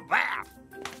give them a bath.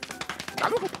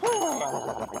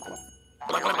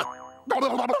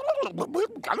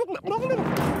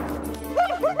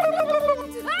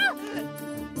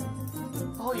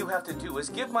 All you have to do is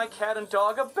give my cat and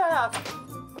dog a bath.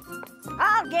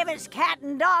 I'll give his cat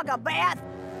and dog a bath.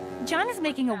 John is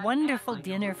making a wonderful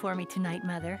dinner for me tonight,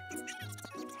 Mother.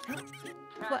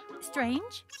 What,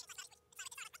 strange?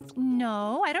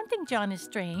 No, I don't think John is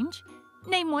strange.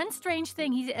 Name one strange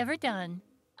thing he's ever done.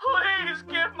 Please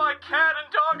give my cat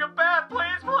and dog a bath,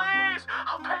 please, please!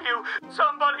 I'll pay you.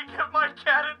 Somebody give my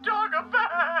cat and dog a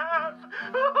bath!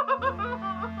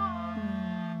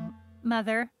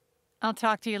 Mother, I'll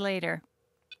talk to you later.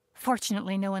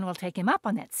 Fortunately, no one will take him up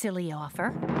on that silly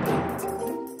offer.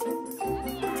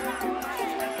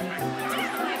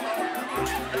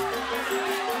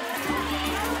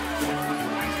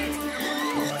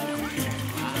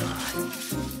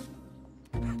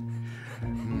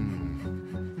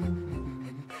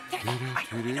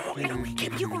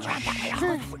 You go around that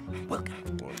way.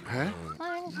 Huh?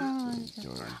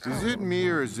 Is it me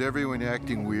or is everyone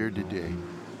acting weird today?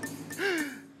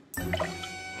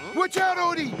 Watch out,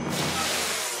 Odie!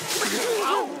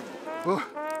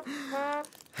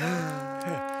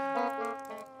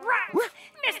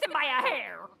 Missed him by a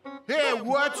hair. Hey,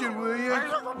 watch it, will you?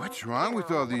 What's wrong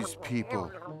with all these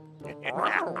people?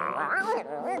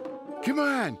 Come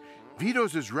on.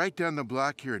 Vito's is right down the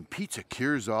block here, and pizza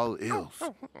cures all ills.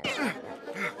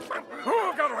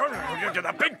 Oh, gotta get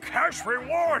the big cash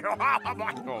reward!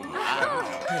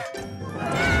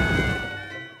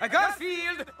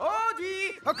 Garfield!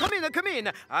 Odie! Oh, come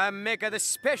in. I make the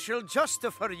special just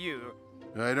for you.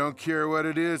 I don't care what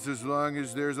it is as long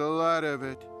as there's a lot of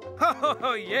it.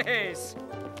 Oh, yes.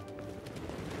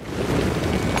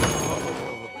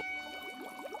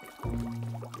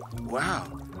 Wow.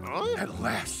 At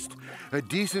last, a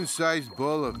decent-sized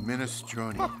bowl of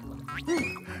minestrone.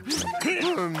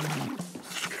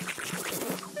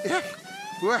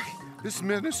 What? This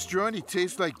minestrone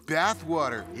tastes like bath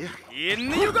water.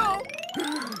 In you go!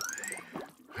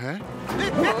 Huh?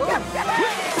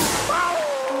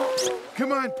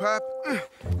 Come on, Pop.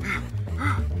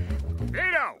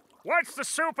 Vito, what's the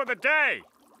soup of the day?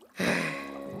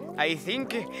 I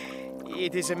think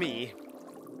it is me.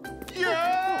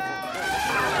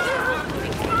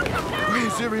 Why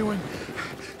is everyone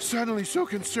suddenly so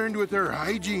concerned with their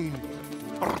hygiene?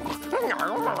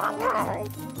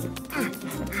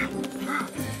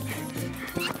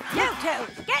 You two,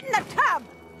 get in the tub.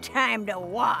 Time to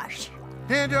wash.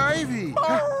 And Ivy.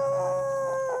 Huh?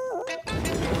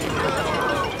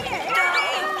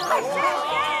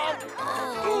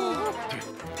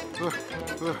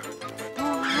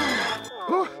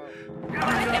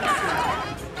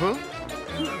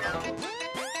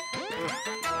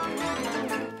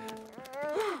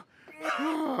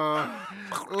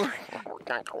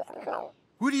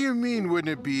 What do you mean, wouldn't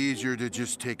it be easier to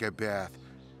just take a bath?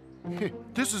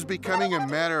 This is becoming a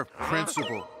matter of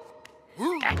principle.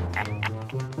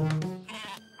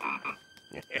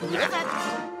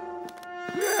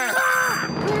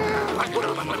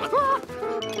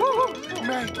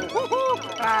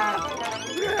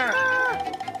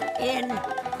 In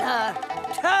the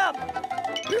tub.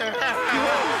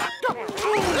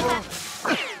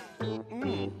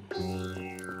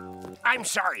 I'm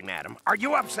sorry, madam. Are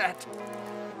you upset?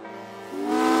 You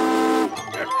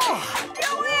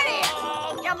idiot!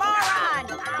 You moron!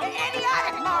 You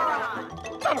idiotic moron!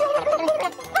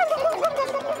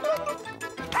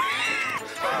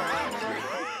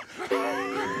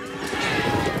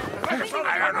 I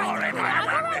don't know.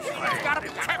 It's gotta be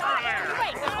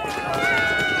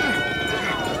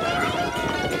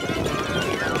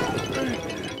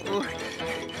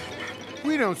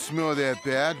We don't smell that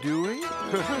bad, do we?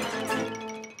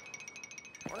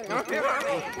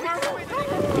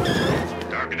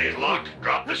 Balcony's locked.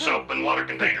 Drop the soap and water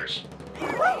containers.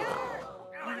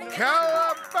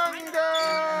 Cowabunga!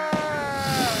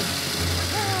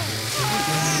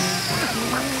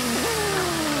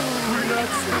 We're not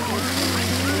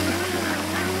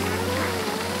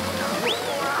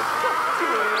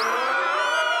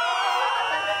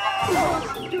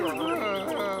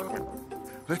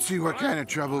Let's see what kind of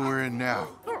trouble we're in now.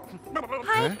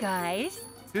 Hi, guys.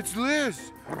 It's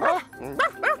Liz.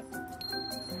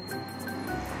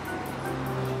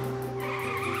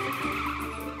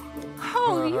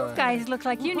 Oh, you guys look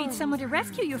like you need someone to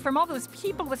rescue you from all those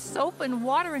people with soap and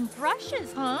water and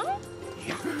brushes, huh?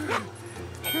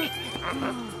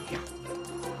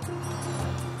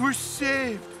 We're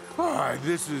saved. Oh,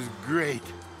 this is great.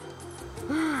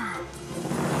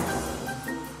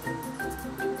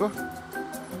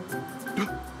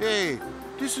 Hey,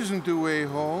 this isn't the way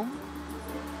home.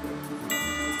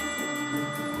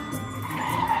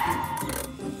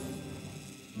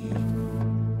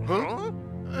 Huh?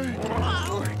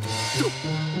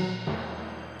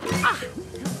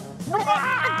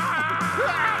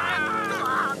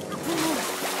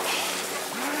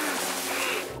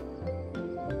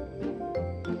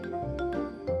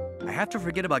 I have to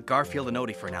forget about Garfield and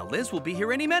Odie for now. Liz will be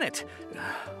here any minute.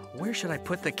 Where should I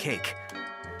put the cake?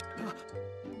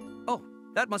 Oh,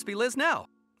 that must be Liz now.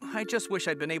 I just wish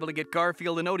I'd been able to get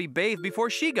Garfield and Odie bathed before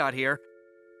she got here.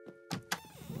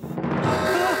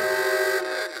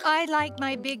 I'd like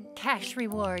my big cash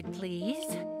reward, please.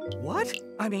 What?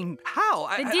 I mean, how?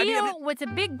 The deal was a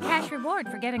big cash reward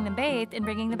for getting them bathed and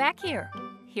bringing them back here.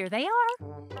 Here they are.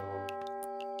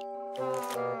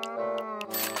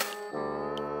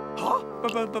 Huh?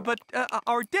 But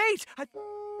our date!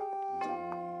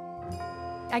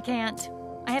 I can't.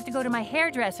 I have to go to my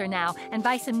hairdresser now and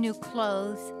buy some new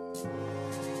clothes.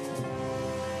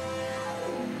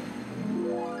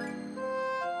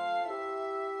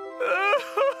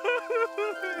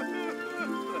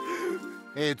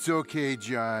 It's okay,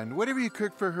 John. Whatever you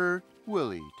cook for her,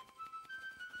 we'll eat.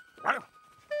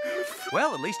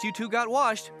 Well, at least you two got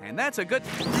washed, and that's a good...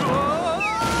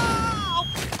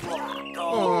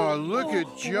 Oh, look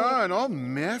at John, all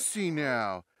messy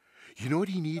now. You know what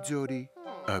he needs, Odie?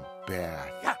 A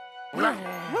bath.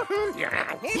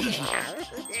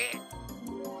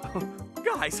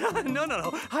 Guys,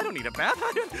 no. I don't need a bath.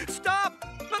 Stop!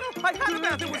 No, I had a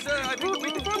bath. It was, I think, the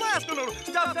week before last. No.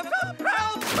 Stop. Help! I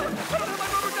don't have my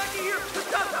rubber ducky here.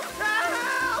 Stop!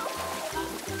 Help!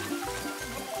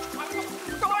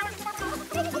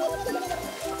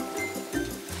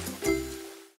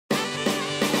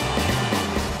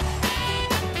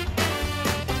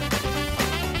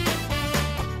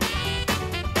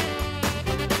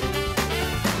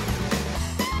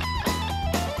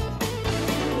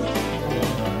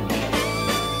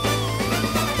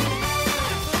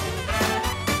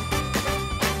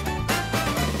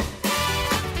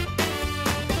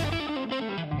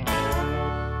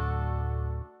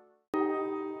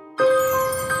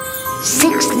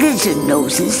 Six lizard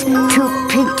noses, 2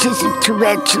 pinches of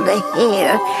tarantula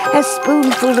hair, a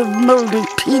spoonful of moldy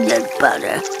peanut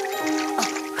butter.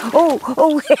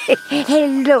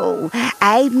 Hello.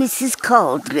 I'm Mrs.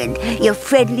 Cauldron, your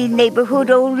friendly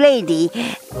neighborhood old lady,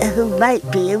 who might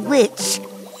be a witch.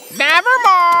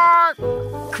 Nevermore!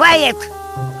 Quiet!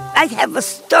 I have a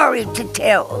story to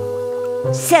tell.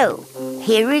 So,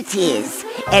 here it is,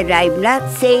 and I'm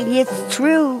not saying it's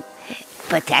true.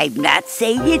 But I'm not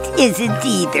saying it isn't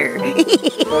either.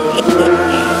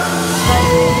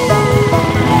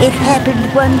 It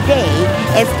happened one day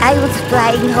as I was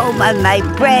flying home on my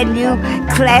brand new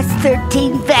Class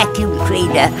 13 vacuum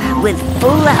cleaner with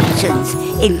full options,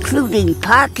 including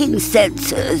parking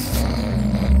sensors.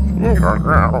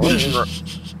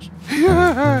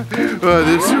 Oh,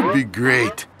 this would be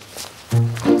great.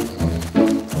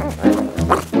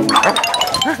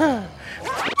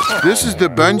 This is the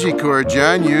bungee cord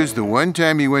John used the one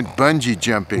time he went bungee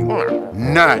jumping.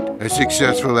 Not a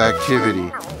successful activity.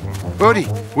 Odie,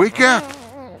 wake up.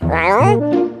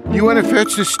 You want to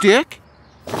fetch the stick?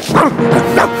 Then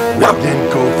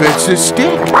go fetch the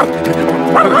stick.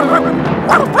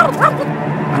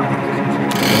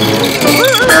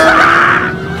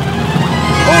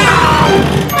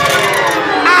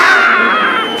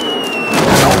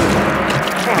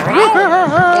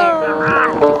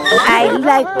 I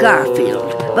like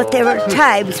Garfield, but there are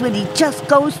times when he just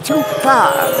goes too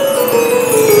far.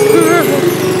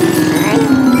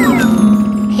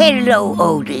 Hello,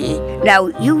 Odie. Now,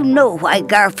 you know why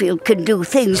Garfield can do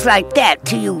things like that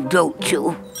to you, don't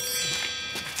you?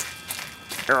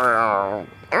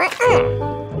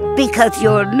 Because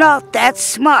you're not that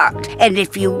smart. And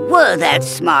if you were that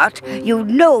smart, you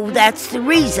know that's the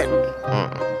reason.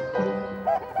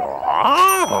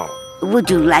 Would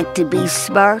you like to be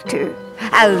smarter?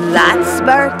 A lot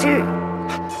smarter?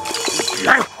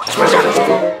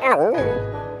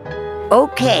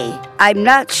 Okay, I'm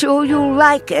not sure you'll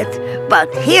like it,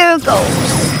 but here goes.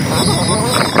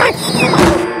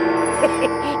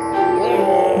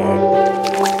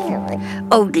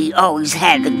 Odie always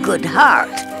had a good heart,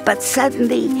 but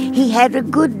suddenly he had a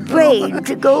good brain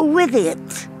to go with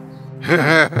it.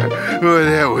 Oh,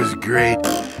 that was great.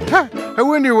 I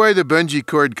wonder why the bungee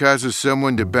cord causes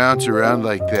someone to bounce around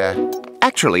like that.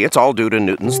 Actually, it's all due to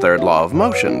Newton's third law of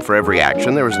motion. For every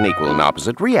action, there is an equal and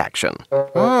opposite reaction.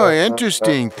 Oh,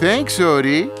 interesting. Thanks,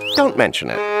 Odie. Don't mention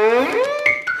it.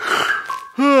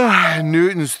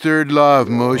 Newton's third law of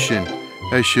motion.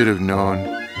 I should have known.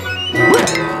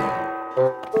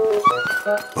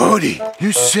 Odie,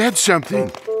 you said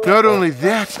something. Not only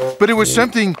that, but it was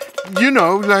something, you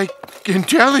know, like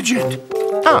intelligent.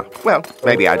 Ah, well,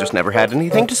 maybe I just never had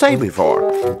anything to say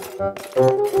before.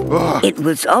 It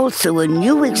was also a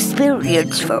new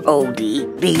experience for Odie,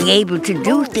 being able to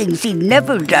do things he'd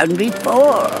never done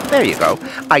before. There you go.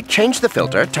 I changed the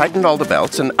filter, tightened all the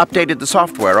belts, and updated the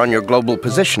software on your global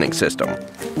positioning system.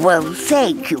 Well,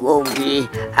 thank you, Odie.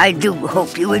 I do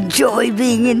hope you enjoy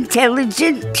being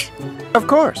intelligent. Of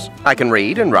course. I can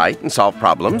read and write and solve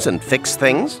problems and fix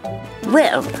things.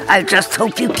 Well, I just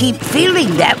hope you keep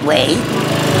feeling that way.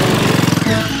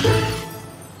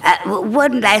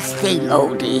 One last thing,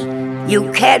 Odie.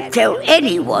 You can't tell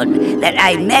anyone that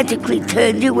I magically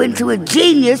turned you into a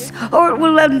genius, or it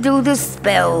will undo the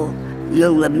spell.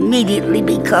 You'll immediately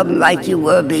become like you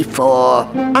were before.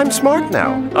 I'm smart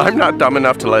now. I'm not dumb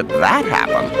enough to let that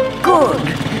happen. Good.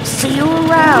 See you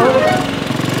around.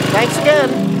 Thanks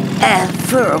again.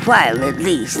 For a while at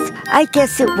least. I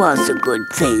guess it was a good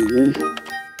thing.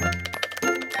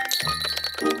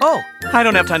 Oh, I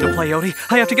don't have time to play, Odie.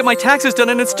 I have to get my taxes done,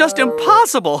 and it's just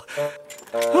impossible.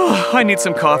 I need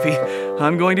some coffee.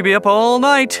 I'm going to be up all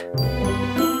night.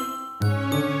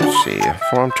 Let's see,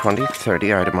 Form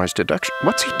 2030 itemized deduction.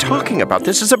 What's he talking about?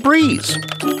 This is a breeze.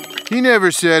 He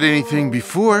never said anything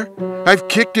before. I've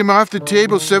kicked him off the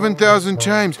table 7,000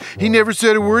 times. He never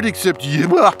said a word except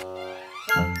yup.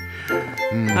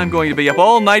 I'm going to be up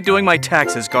all night doing my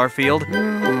taxes, Garfield.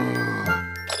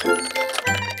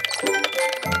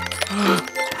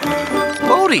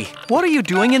 Odie, what are you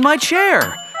doing in my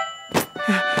chair?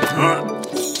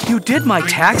 You did my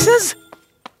taxes?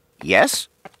 Yes,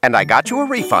 and I got you a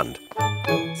refund.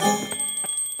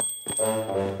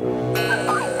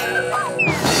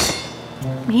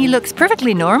 He looks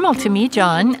perfectly normal to me,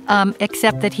 John,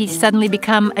 except that he's suddenly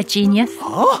become a genius.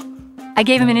 Huh? I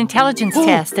gave him an intelligence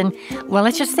test, and, well,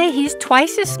 let's just say he's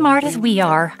twice as smart as we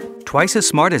are. Twice as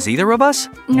smart as either of us?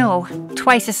 No,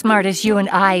 twice as smart as you and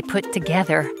I put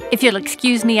together. If you'll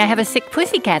excuse me, I have a sick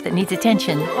pussycat that needs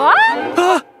attention.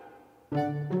 What?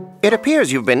 It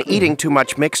appears you've been eating too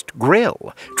much mixed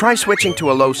grill. Try switching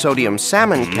to a low-sodium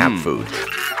salmon cap food.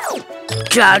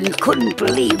 John couldn't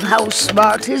believe how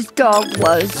smart his dog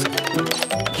was.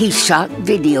 He shot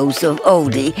videos of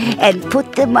Odie and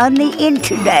put them on the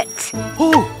internet.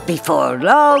 Before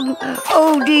long,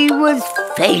 Odie was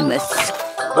famous.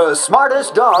 The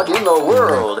smartest dog in the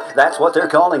world. That's what they're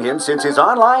calling him since his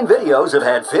online videos have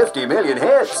had 50 million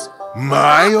hits.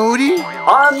 My Odie?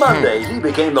 On Monday, he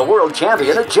became the world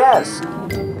champion at chess.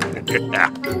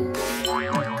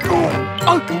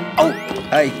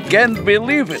 I can't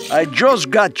believe it. I just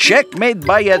got checkmate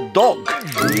by a dog.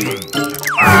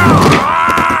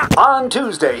 On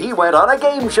Tuesday, he went on a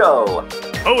game show.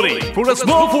 Odie, for a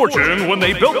small fortune, when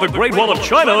they built the Great Wall of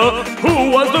China,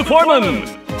 who was the foreman?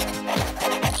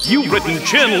 You've written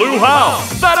Chin Lu Hao.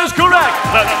 That is correct.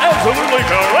 That's absolutely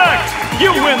correct.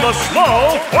 You win the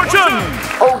small fortune.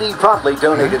 Odie promptly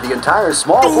donated the entire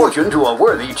small fortune to a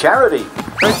worthy charity.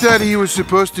 I thought he was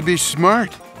supposed to be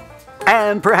smart.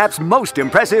 And perhaps most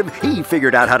impressive, he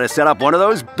figured out how to set up one of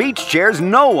those beach chairs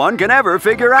no one can ever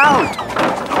figure out.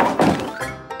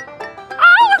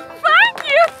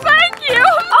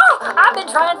 I've been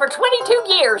trying for 22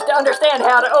 years to understand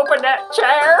how to open that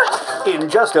chair. In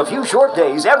just a few short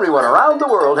days, everyone around the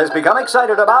world has become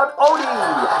excited about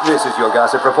Odie. This is your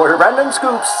gossip reporter, Brandon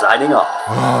Scoops, signing off.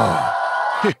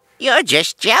 You're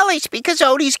just jealous because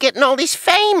Odie's getting all this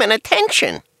fame and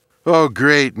attention. Oh,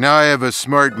 great. Now I have a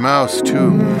smart mouse,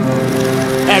 too.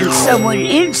 And someone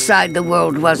inside the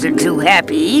world wasn't too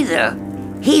happy either.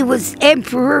 He was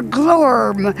Emperor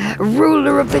Glorm,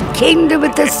 ruler of the kingdom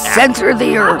at the center of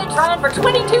the earth. I've been trying for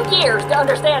 22 years to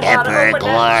understand how to Emperor open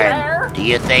that chair. Glorm, do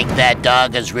you think that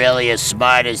dog is really as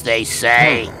smart as they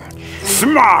say?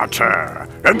 Smarter!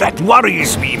 And that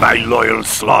worries me, my loyal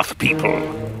sloth people.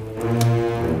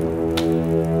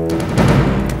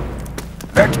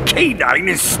 That canine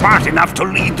is smart enough to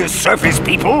lead the surface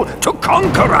people to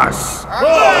conquer us.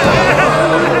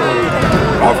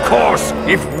 Of course,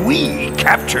 if we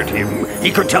captured him,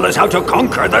 he could tell us how to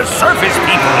conquer the surface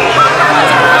people.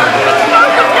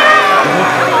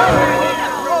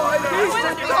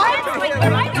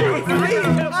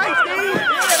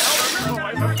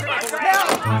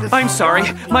 I'm sorry.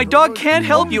 My dog can't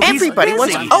help you. Everybody He's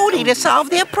busy. wants Odie to solve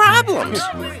their problems.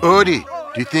 Odie,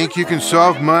 do you think you can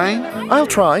solve mine? I'll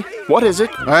try. What is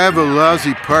it? I have a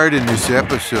lousy part in this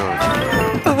episode.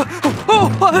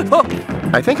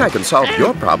 I think I can solve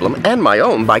your problem and my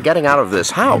own by getting out of this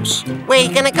house. Where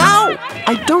you gonna go?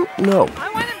 I don't know.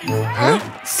 Huh?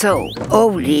 So,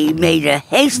 Odie made a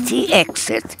hasty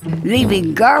exit,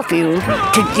 leaving Garfield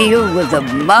to deal with the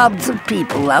mobs of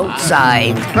people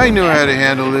outside. I know how to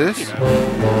handle this.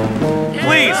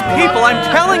 Please, people, I'm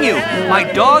telling you, my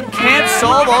dog can't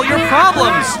solve all your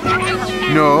problems.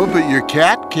 No, but your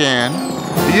cat can.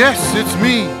 Yes, it's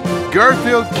me,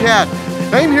 Garfield Cat.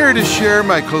 I'm here to share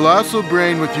my colossal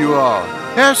brain with you all.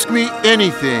 Ask me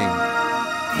anything.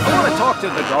 I want to talk to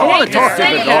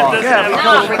the dog.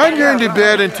 I'm going to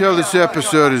bed until this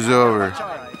episode is over.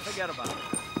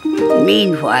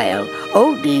 Meanwhile,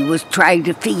 Odie was trying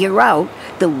to figure out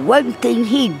the one thing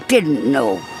he didn't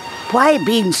know. Why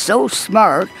being so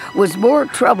smart was more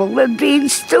trouble than being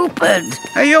stupid.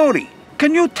 Hey, Odie,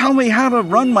 can you tell me how to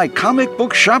run my comic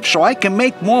book shop so I can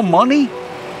make more money?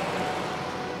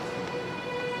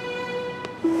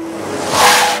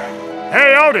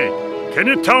 Hey, Odie, can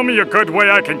you tell me a good way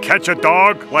I can catch a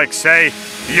dog? Like, say,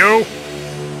 you?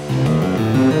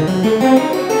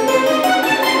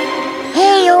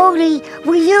 Hey, Odie,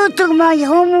 will you do my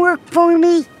homework for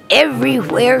me?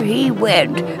 Everywhere he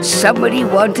went, somebody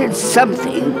wanted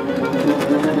something.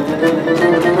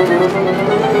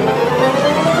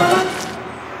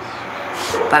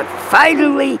 But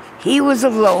finally, he was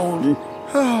alone.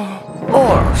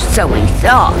 Or so he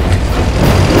thought.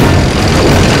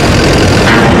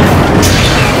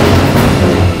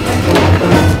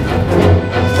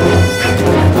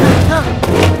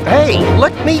 Hey,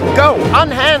 let me go!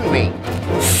 Unhand me!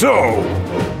 So,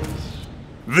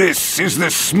 this is the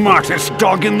smartest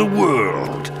dog in the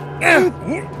world.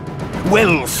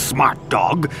 Well, smart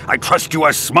dog, I trust you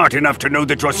are smart enough to know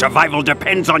that your survival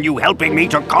depends on you helping me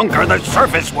to conquer the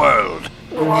surface world.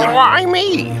 Why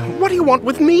me? What do you want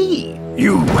with me?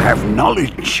 You have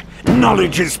knowledge.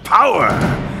 Knowledge is power.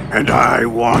 And I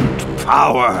want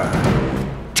power.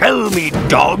 Tell me,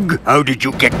 dog, how did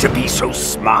you get to be so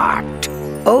smart?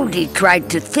 Odie tried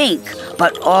to think,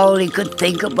 but all he could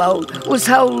think about was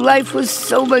how life was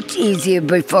so much easier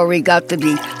before he got to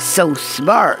be so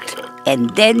smart.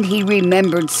 And then he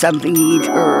remembered something he'd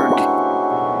heard.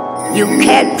 You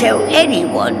can't tell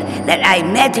anyone that I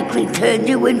magically turned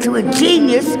you into a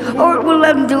genius, or it will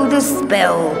undo the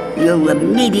spell. You'll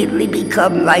immediately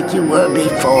become like you were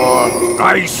before.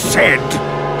 I said,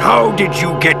 how did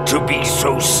you get to be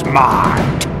so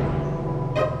smart?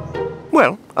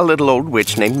 Well, a little old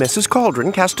witch named Mrs.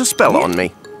 Cauldron cast a spell on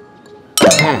me.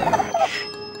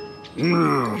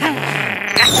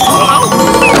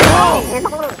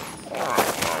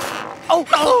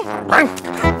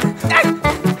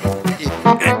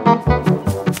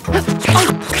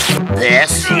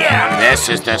 This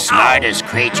is the smartest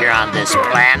creature on this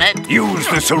planet. Use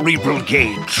the cerebral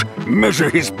gauge. Measure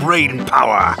his brain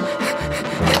power.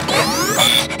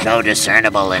 No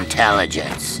discernible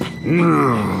intelligence.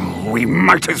 We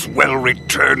might as well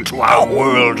return to our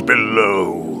world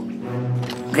below.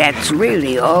 That's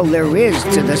really all there is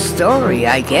to the story,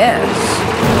 I guess.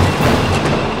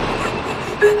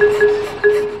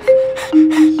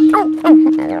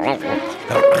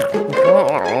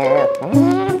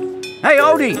 Hey,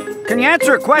 Odie, can you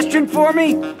answer a question for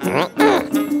me?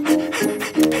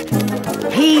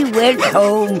 He went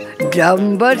home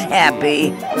dumb but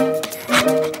happy.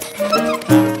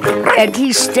 And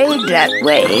he stayed that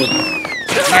way.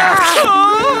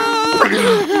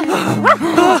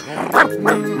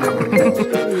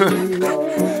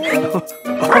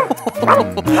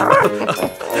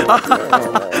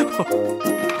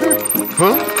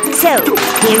 So,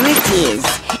 here it is.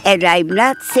 And I'm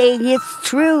not saying it's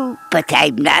true, but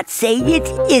I'm not saying it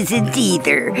isn't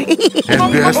either.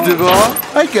 And best of all,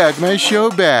 I got my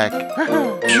show back.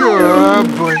 Sure,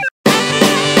 boy.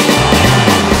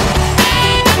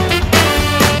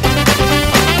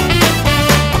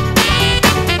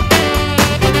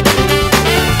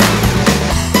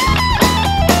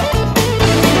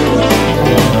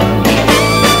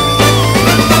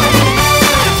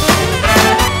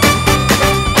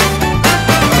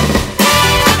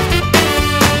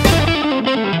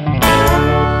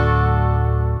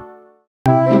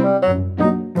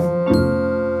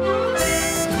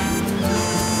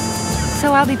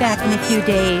 I'll be back in a few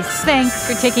days. Thanks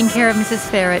for taking care of Mrs.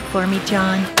 Ferret for me,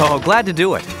 John. Oh, glad to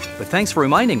do it. But thanks for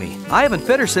reminding me. I haven't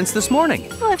fed her since this morning.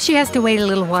 Well, if she has to wait a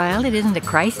little while, it isn't a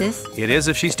crisis. It is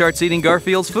if she starts eating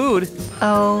Garfield's food.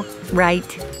 Oh, right.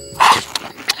 Hiya,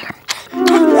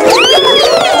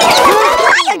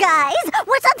 guys!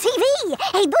 What's on TV?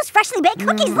 Hey, those freshly baked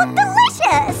cookies look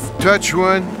delicious! Touch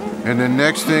one, and the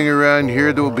next thing around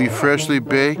here that will be freshly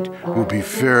baked will be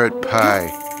ferret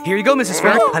pie. Here you go, Mrs.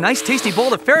 Ferret. A nice tasty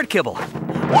bowl of ferret kibble.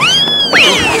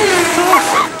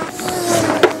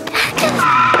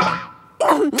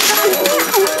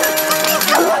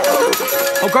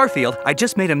 Oh, Garfield, I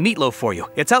just made a meatloaf for you.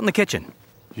 It's out in the kitchen.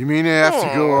 You mean I have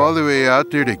to go all the way out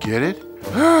there to get it?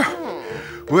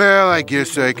 Well, I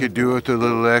guess I could do with a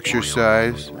little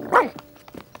exercise.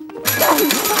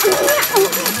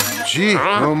 Gee,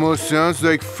 almost sounds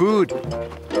like food.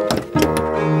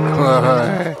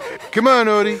 Come on,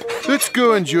 Odie. Let's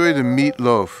go enjoy the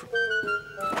meatloaf.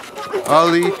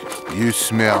 I'll eat, you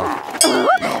smell.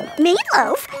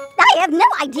 Meatloaf? I have no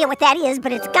idea what that is,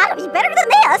 but it's gotta be better than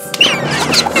this.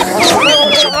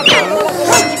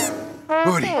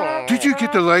 Odie, did you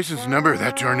get the license number of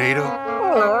that tornado?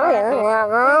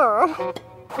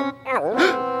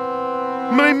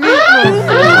 My meatloaf!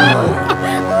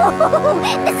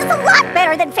 This is a lot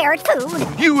better than ferret food.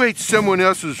 You ate someone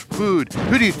else's food.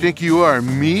 Who do you think you are,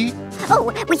 me?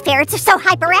 Oh, we ferrets are so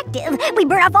hyperactive. We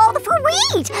burn off all the food we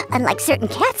eat, unlike certain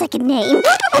cats I can name.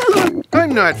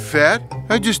 I'm not fat.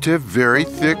 I just have very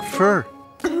thick fur.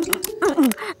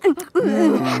 I'm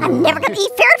never gonna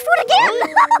eat ferret food again.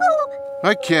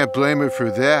 I can't blame her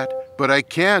for that, but I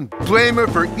can blame her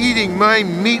for eating my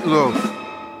meatloaf.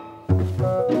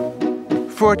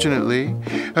 Fortunately,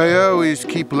 I always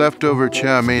keep leftover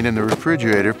chow mein in the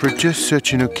refrigerator for just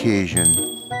such an occasion.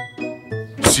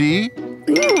 See?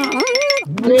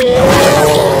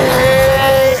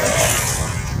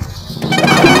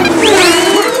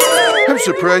 I'm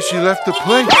surprised she left the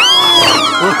plate.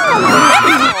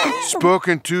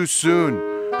 Spoken too soon.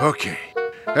 Okay.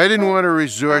 I didn't want to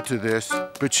resort to this,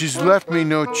 but she's left me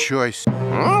no choice.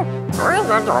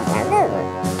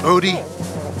 Odie,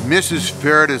 Mrs.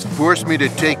 Ferret has forced me to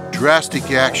take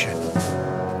drastic action.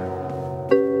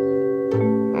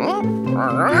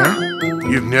 Huh?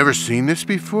 You've never seen this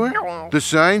before? The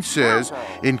sign says,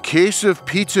 in case of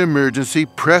pizza emergency,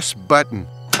 press button.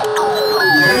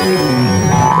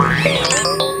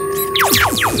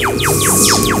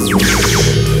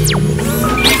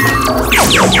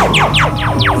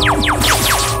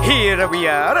 Here we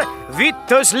are,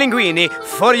 Vito's linguine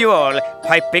for you all,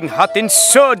 piping hot and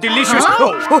so delicious.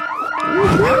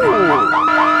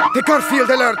 The Garfield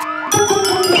alert!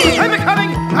 I'm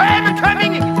coming! I'm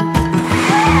coming!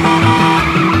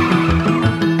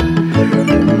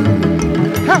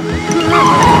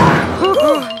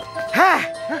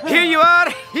 Here you are,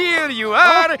 here you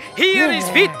are. Here is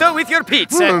Vito with your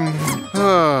pizza.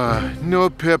 No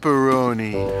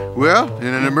pepperoni. Well,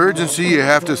 in an emergency, you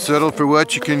have to settle for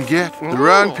what you can get. The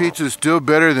wrong pizza is still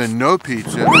better than no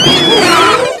pizza.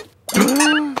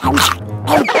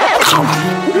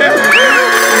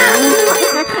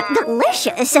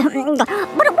 Delicious.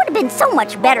 But it would have been so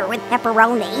much better with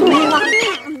pepperoni.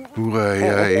 Why,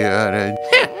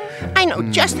 I know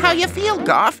just how you feel,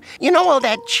 Garf. You know all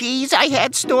that cheese I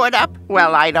had stored up?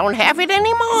 Well, I don't have it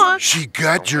anymore. She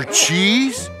got your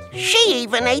cheese? She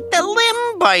even ate the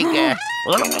Limburger.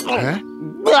 Huh?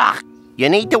 Ugh. You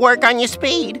need to work on your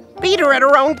speed. Beat her at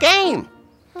her own game.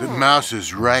 The mouse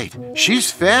is right.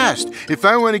 She's fast. If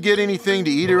I want to get anything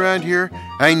to eat around here,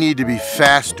 I need to be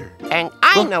faster. And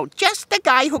I know just the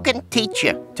guy who can teach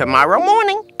you. Tomorrow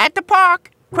morning at the park.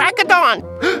 Crack of dawn.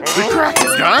 The crack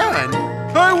of dawn?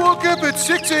 I woke up at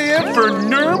 6 a.m. for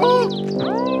Nermal?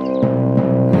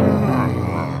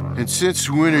 And since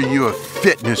when are you a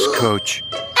fitness coach?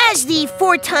 As the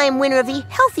 4-time winner of the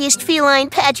healthiest feline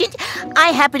pageant,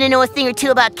 I happen to know a thing or two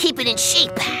about keeping in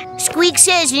shape. Squeak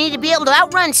says you need to be able to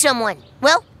outrun someone.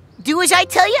 Well, do as I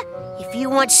tell you. If you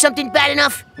want something bad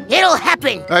enough, it'll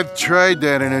happen. I've tried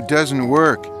that and it doesn't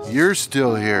work. You're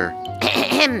still here.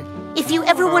 If you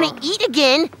ever want to eat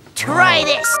again, try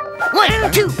this.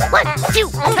 1, 2, 1, 2.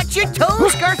 Touch your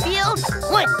toes, Garfield.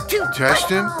 1, 2. Test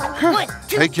him? 1,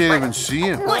 2. I can't even see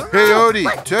him. Hey, Odie,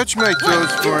 touch my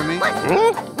toes for me. 1,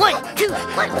 2,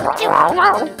 1, 2.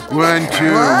 1,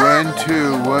 2, 1,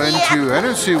 2, 1, 2. I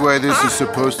don't see why this is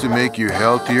supposed to make you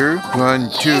healthier. 1,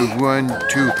 2, 1, 2, 1, 2.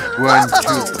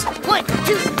 1,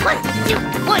 2, 1, 2,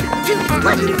 1, 2,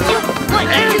 1, 2, 1, 2,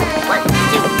 1,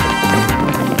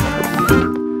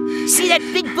 2. See that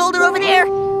big boulder over there?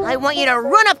 I want you to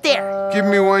run up there. Give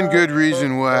me one good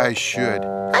reason why I should.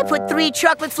 I put 3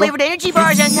 chocolate-flavored energy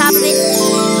bars on top of it.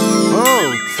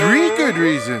 Oh, 3 good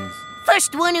reasons.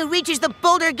 First one who reaches the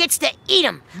boulder gets to eat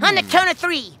them. On the count of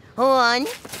 3. 1,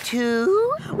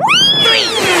 2, 3.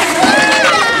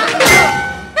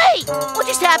 Hey, what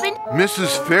just happened?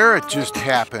 Mrs. Ferret just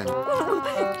happened.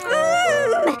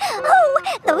 Oh,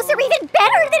 those are even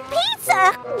better than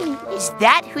pizza. Is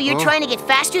that who you're trying to get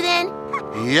faster then?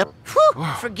 Yep. Whew,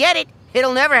 forget it.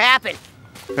 It'll never happen.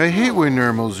 I hate when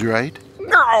Nermal's right.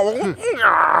 No.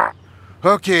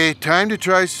 Okay, time to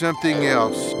try something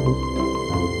else.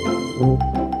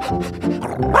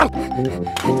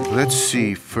 Let's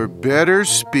see. For better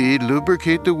speed,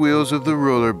 lubricate the wheels of the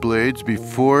rollerblades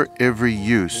before every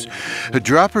use. A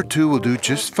drop or 2 will do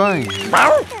just fine.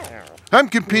 I'm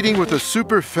competing with a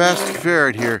super fast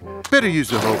ferret here. Better use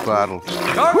the whole bottle.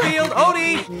 Garfield,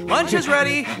 Odie, lunch is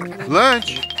ready.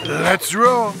 Lunch? Let's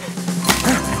roll.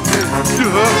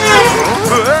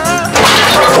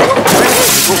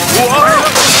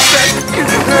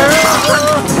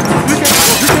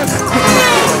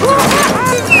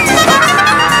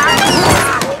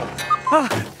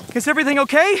 Is everything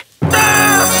okay?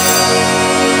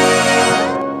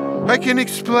 I can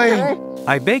explain.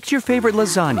 I baked your favorite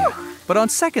lasagna, but on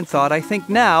second thought, I think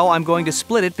now I'm going to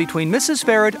split it between Mrs.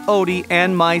 Ferret, Odie,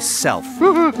 and myself.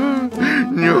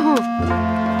 No.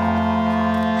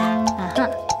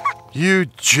 You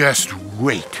just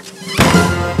wait.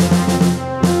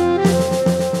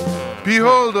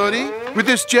 Behold, Odie, with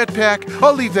this jetpack,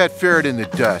 I'll leave that ferret in the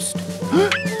dust.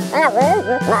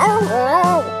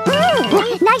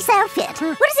 Nice outfit.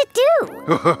 What does it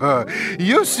do?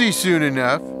 You'll see soon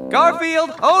enough.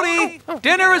 Garfield, Odie,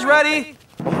 dinner is ready.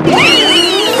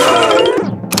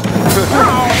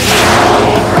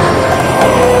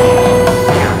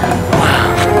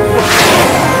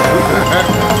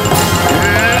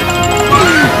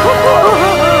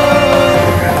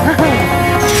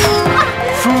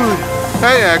 Food! I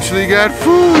actually got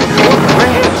food!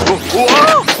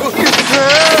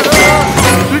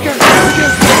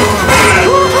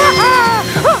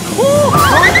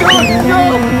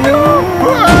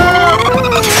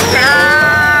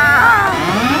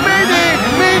 Mayday!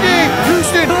 Mayday!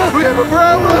 Houston, we have a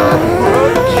problem!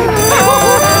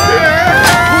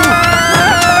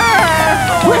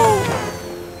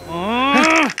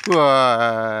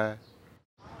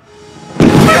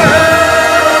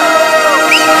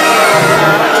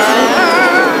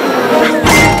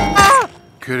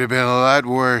 Could have been a lot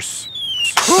worse.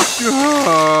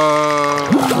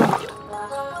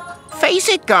 Face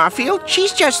it, Garfield,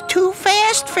 she's just too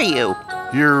fast for you.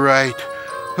 You're right.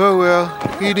 Oh well,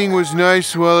 eating was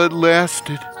nice while it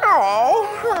lasted.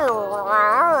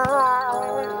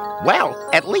 Well,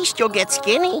 at least you'll get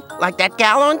skinny, like that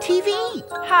gal on TV.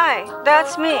 Hi,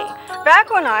 that's me. Back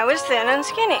when I was thin and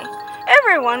skinny.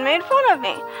 Everyone made fun of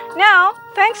me. Now,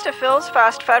 thanks to Phil's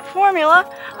fast fat formula,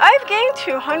 I've gained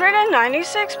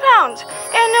 296 pounds,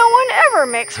 and no one ever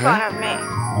makes fun of me.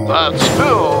 That's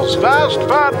Phil's fast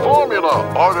fat formula.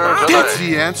 Order today. That's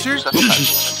the answer.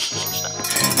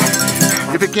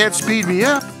 If it can't speed me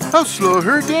up, I'll slow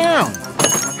her down.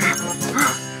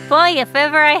 Boy, if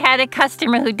ever I had a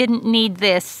customer who didn't need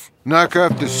this. Knock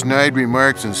off the snide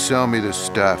remarks and sell me the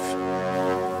stuff.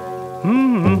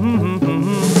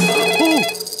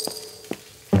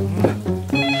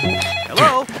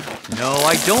 Hello? No,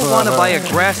 I don't want to buy a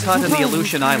grass hut in the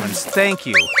Aleutian Islands. Thank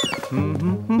you.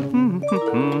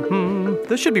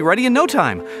 This should be ready in no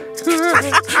time.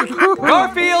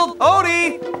 Garfield!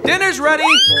 Odie! Dinner's ready!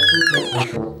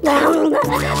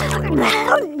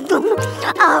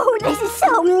 Oh, this is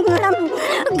so good.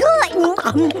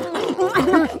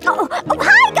 Oh,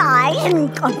 hi, guys.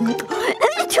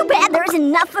 Too bad there isn't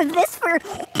enough of this for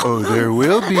Oh, there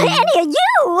will be. any of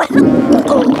you.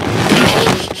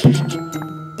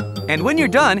 And when you're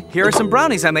done, here are some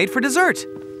brownies I made for dessert.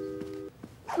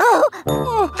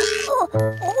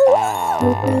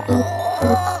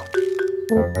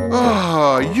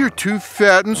 Oh, you're too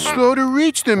fat and slow to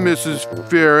reach them, Mrs.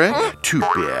 Ferret. Too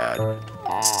bad.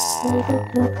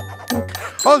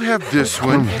 I'll have this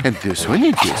one, and this one,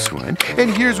 and this one.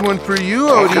 And here's one for you,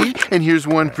 Odie. And here's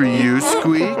one for you,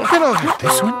 Squeak. And I'll have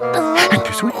this one, and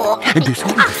this one, and this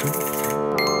one, and this one.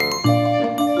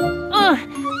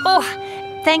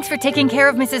 Oh, thanks for taking care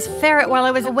of Mrs. Ferret while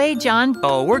I was away, John.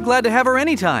 Oh, we're glad to have her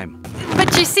anytime.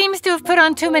 But she seems to have put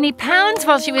on too many pounds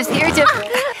while she was here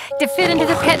to fit into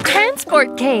the pet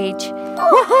transport cage.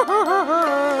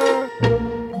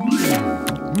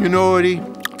 You know, Odie,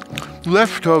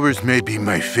 leftovers may be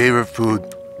my favorite food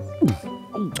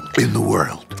in the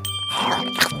world.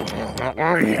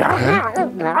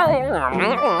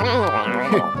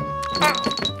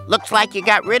 Looks like you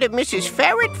got rid of Mrs.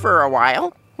 Ferret for a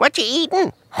while. What you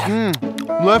eating?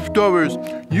 Leftovers.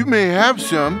 You may have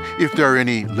some if there are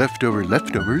any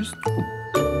leftovers.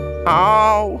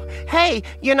 Oh, hey,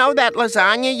 you know that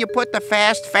lasagna you put the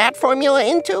fast fat formula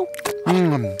into?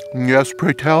 Yes,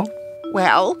 pray tell.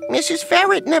 Well, Mrs.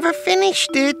 Ferret never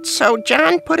finished it, so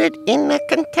John put it in a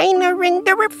container in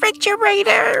the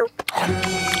refrigerator.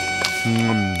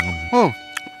 Oh,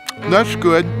 that's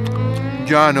good.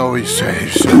 John always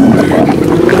says.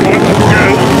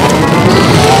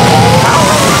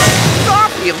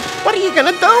 Garfield, what are you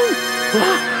gonna do?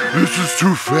 This is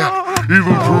too fat,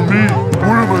 even for me.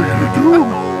 What am I gonna do?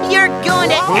 You're going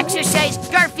to exercise,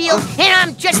 Garfield, and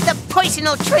I'm just the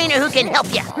personal trainer who can help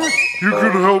you. You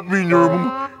can help me,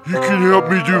 Nermal. You can help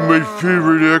me do my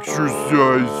favorite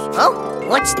exercise. Oh,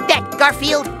 what's that,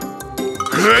 Garfield?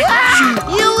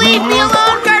 You leave me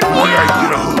alone, Garfield! When I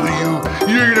get a hold of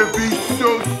you, you're gonna be so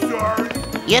sorry.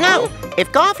 You know,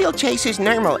 if Garfield chases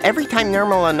Nermal every time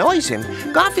Nermal annoys him,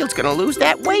 Garfield's gonna lose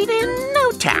that weight in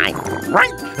no time.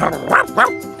 Right?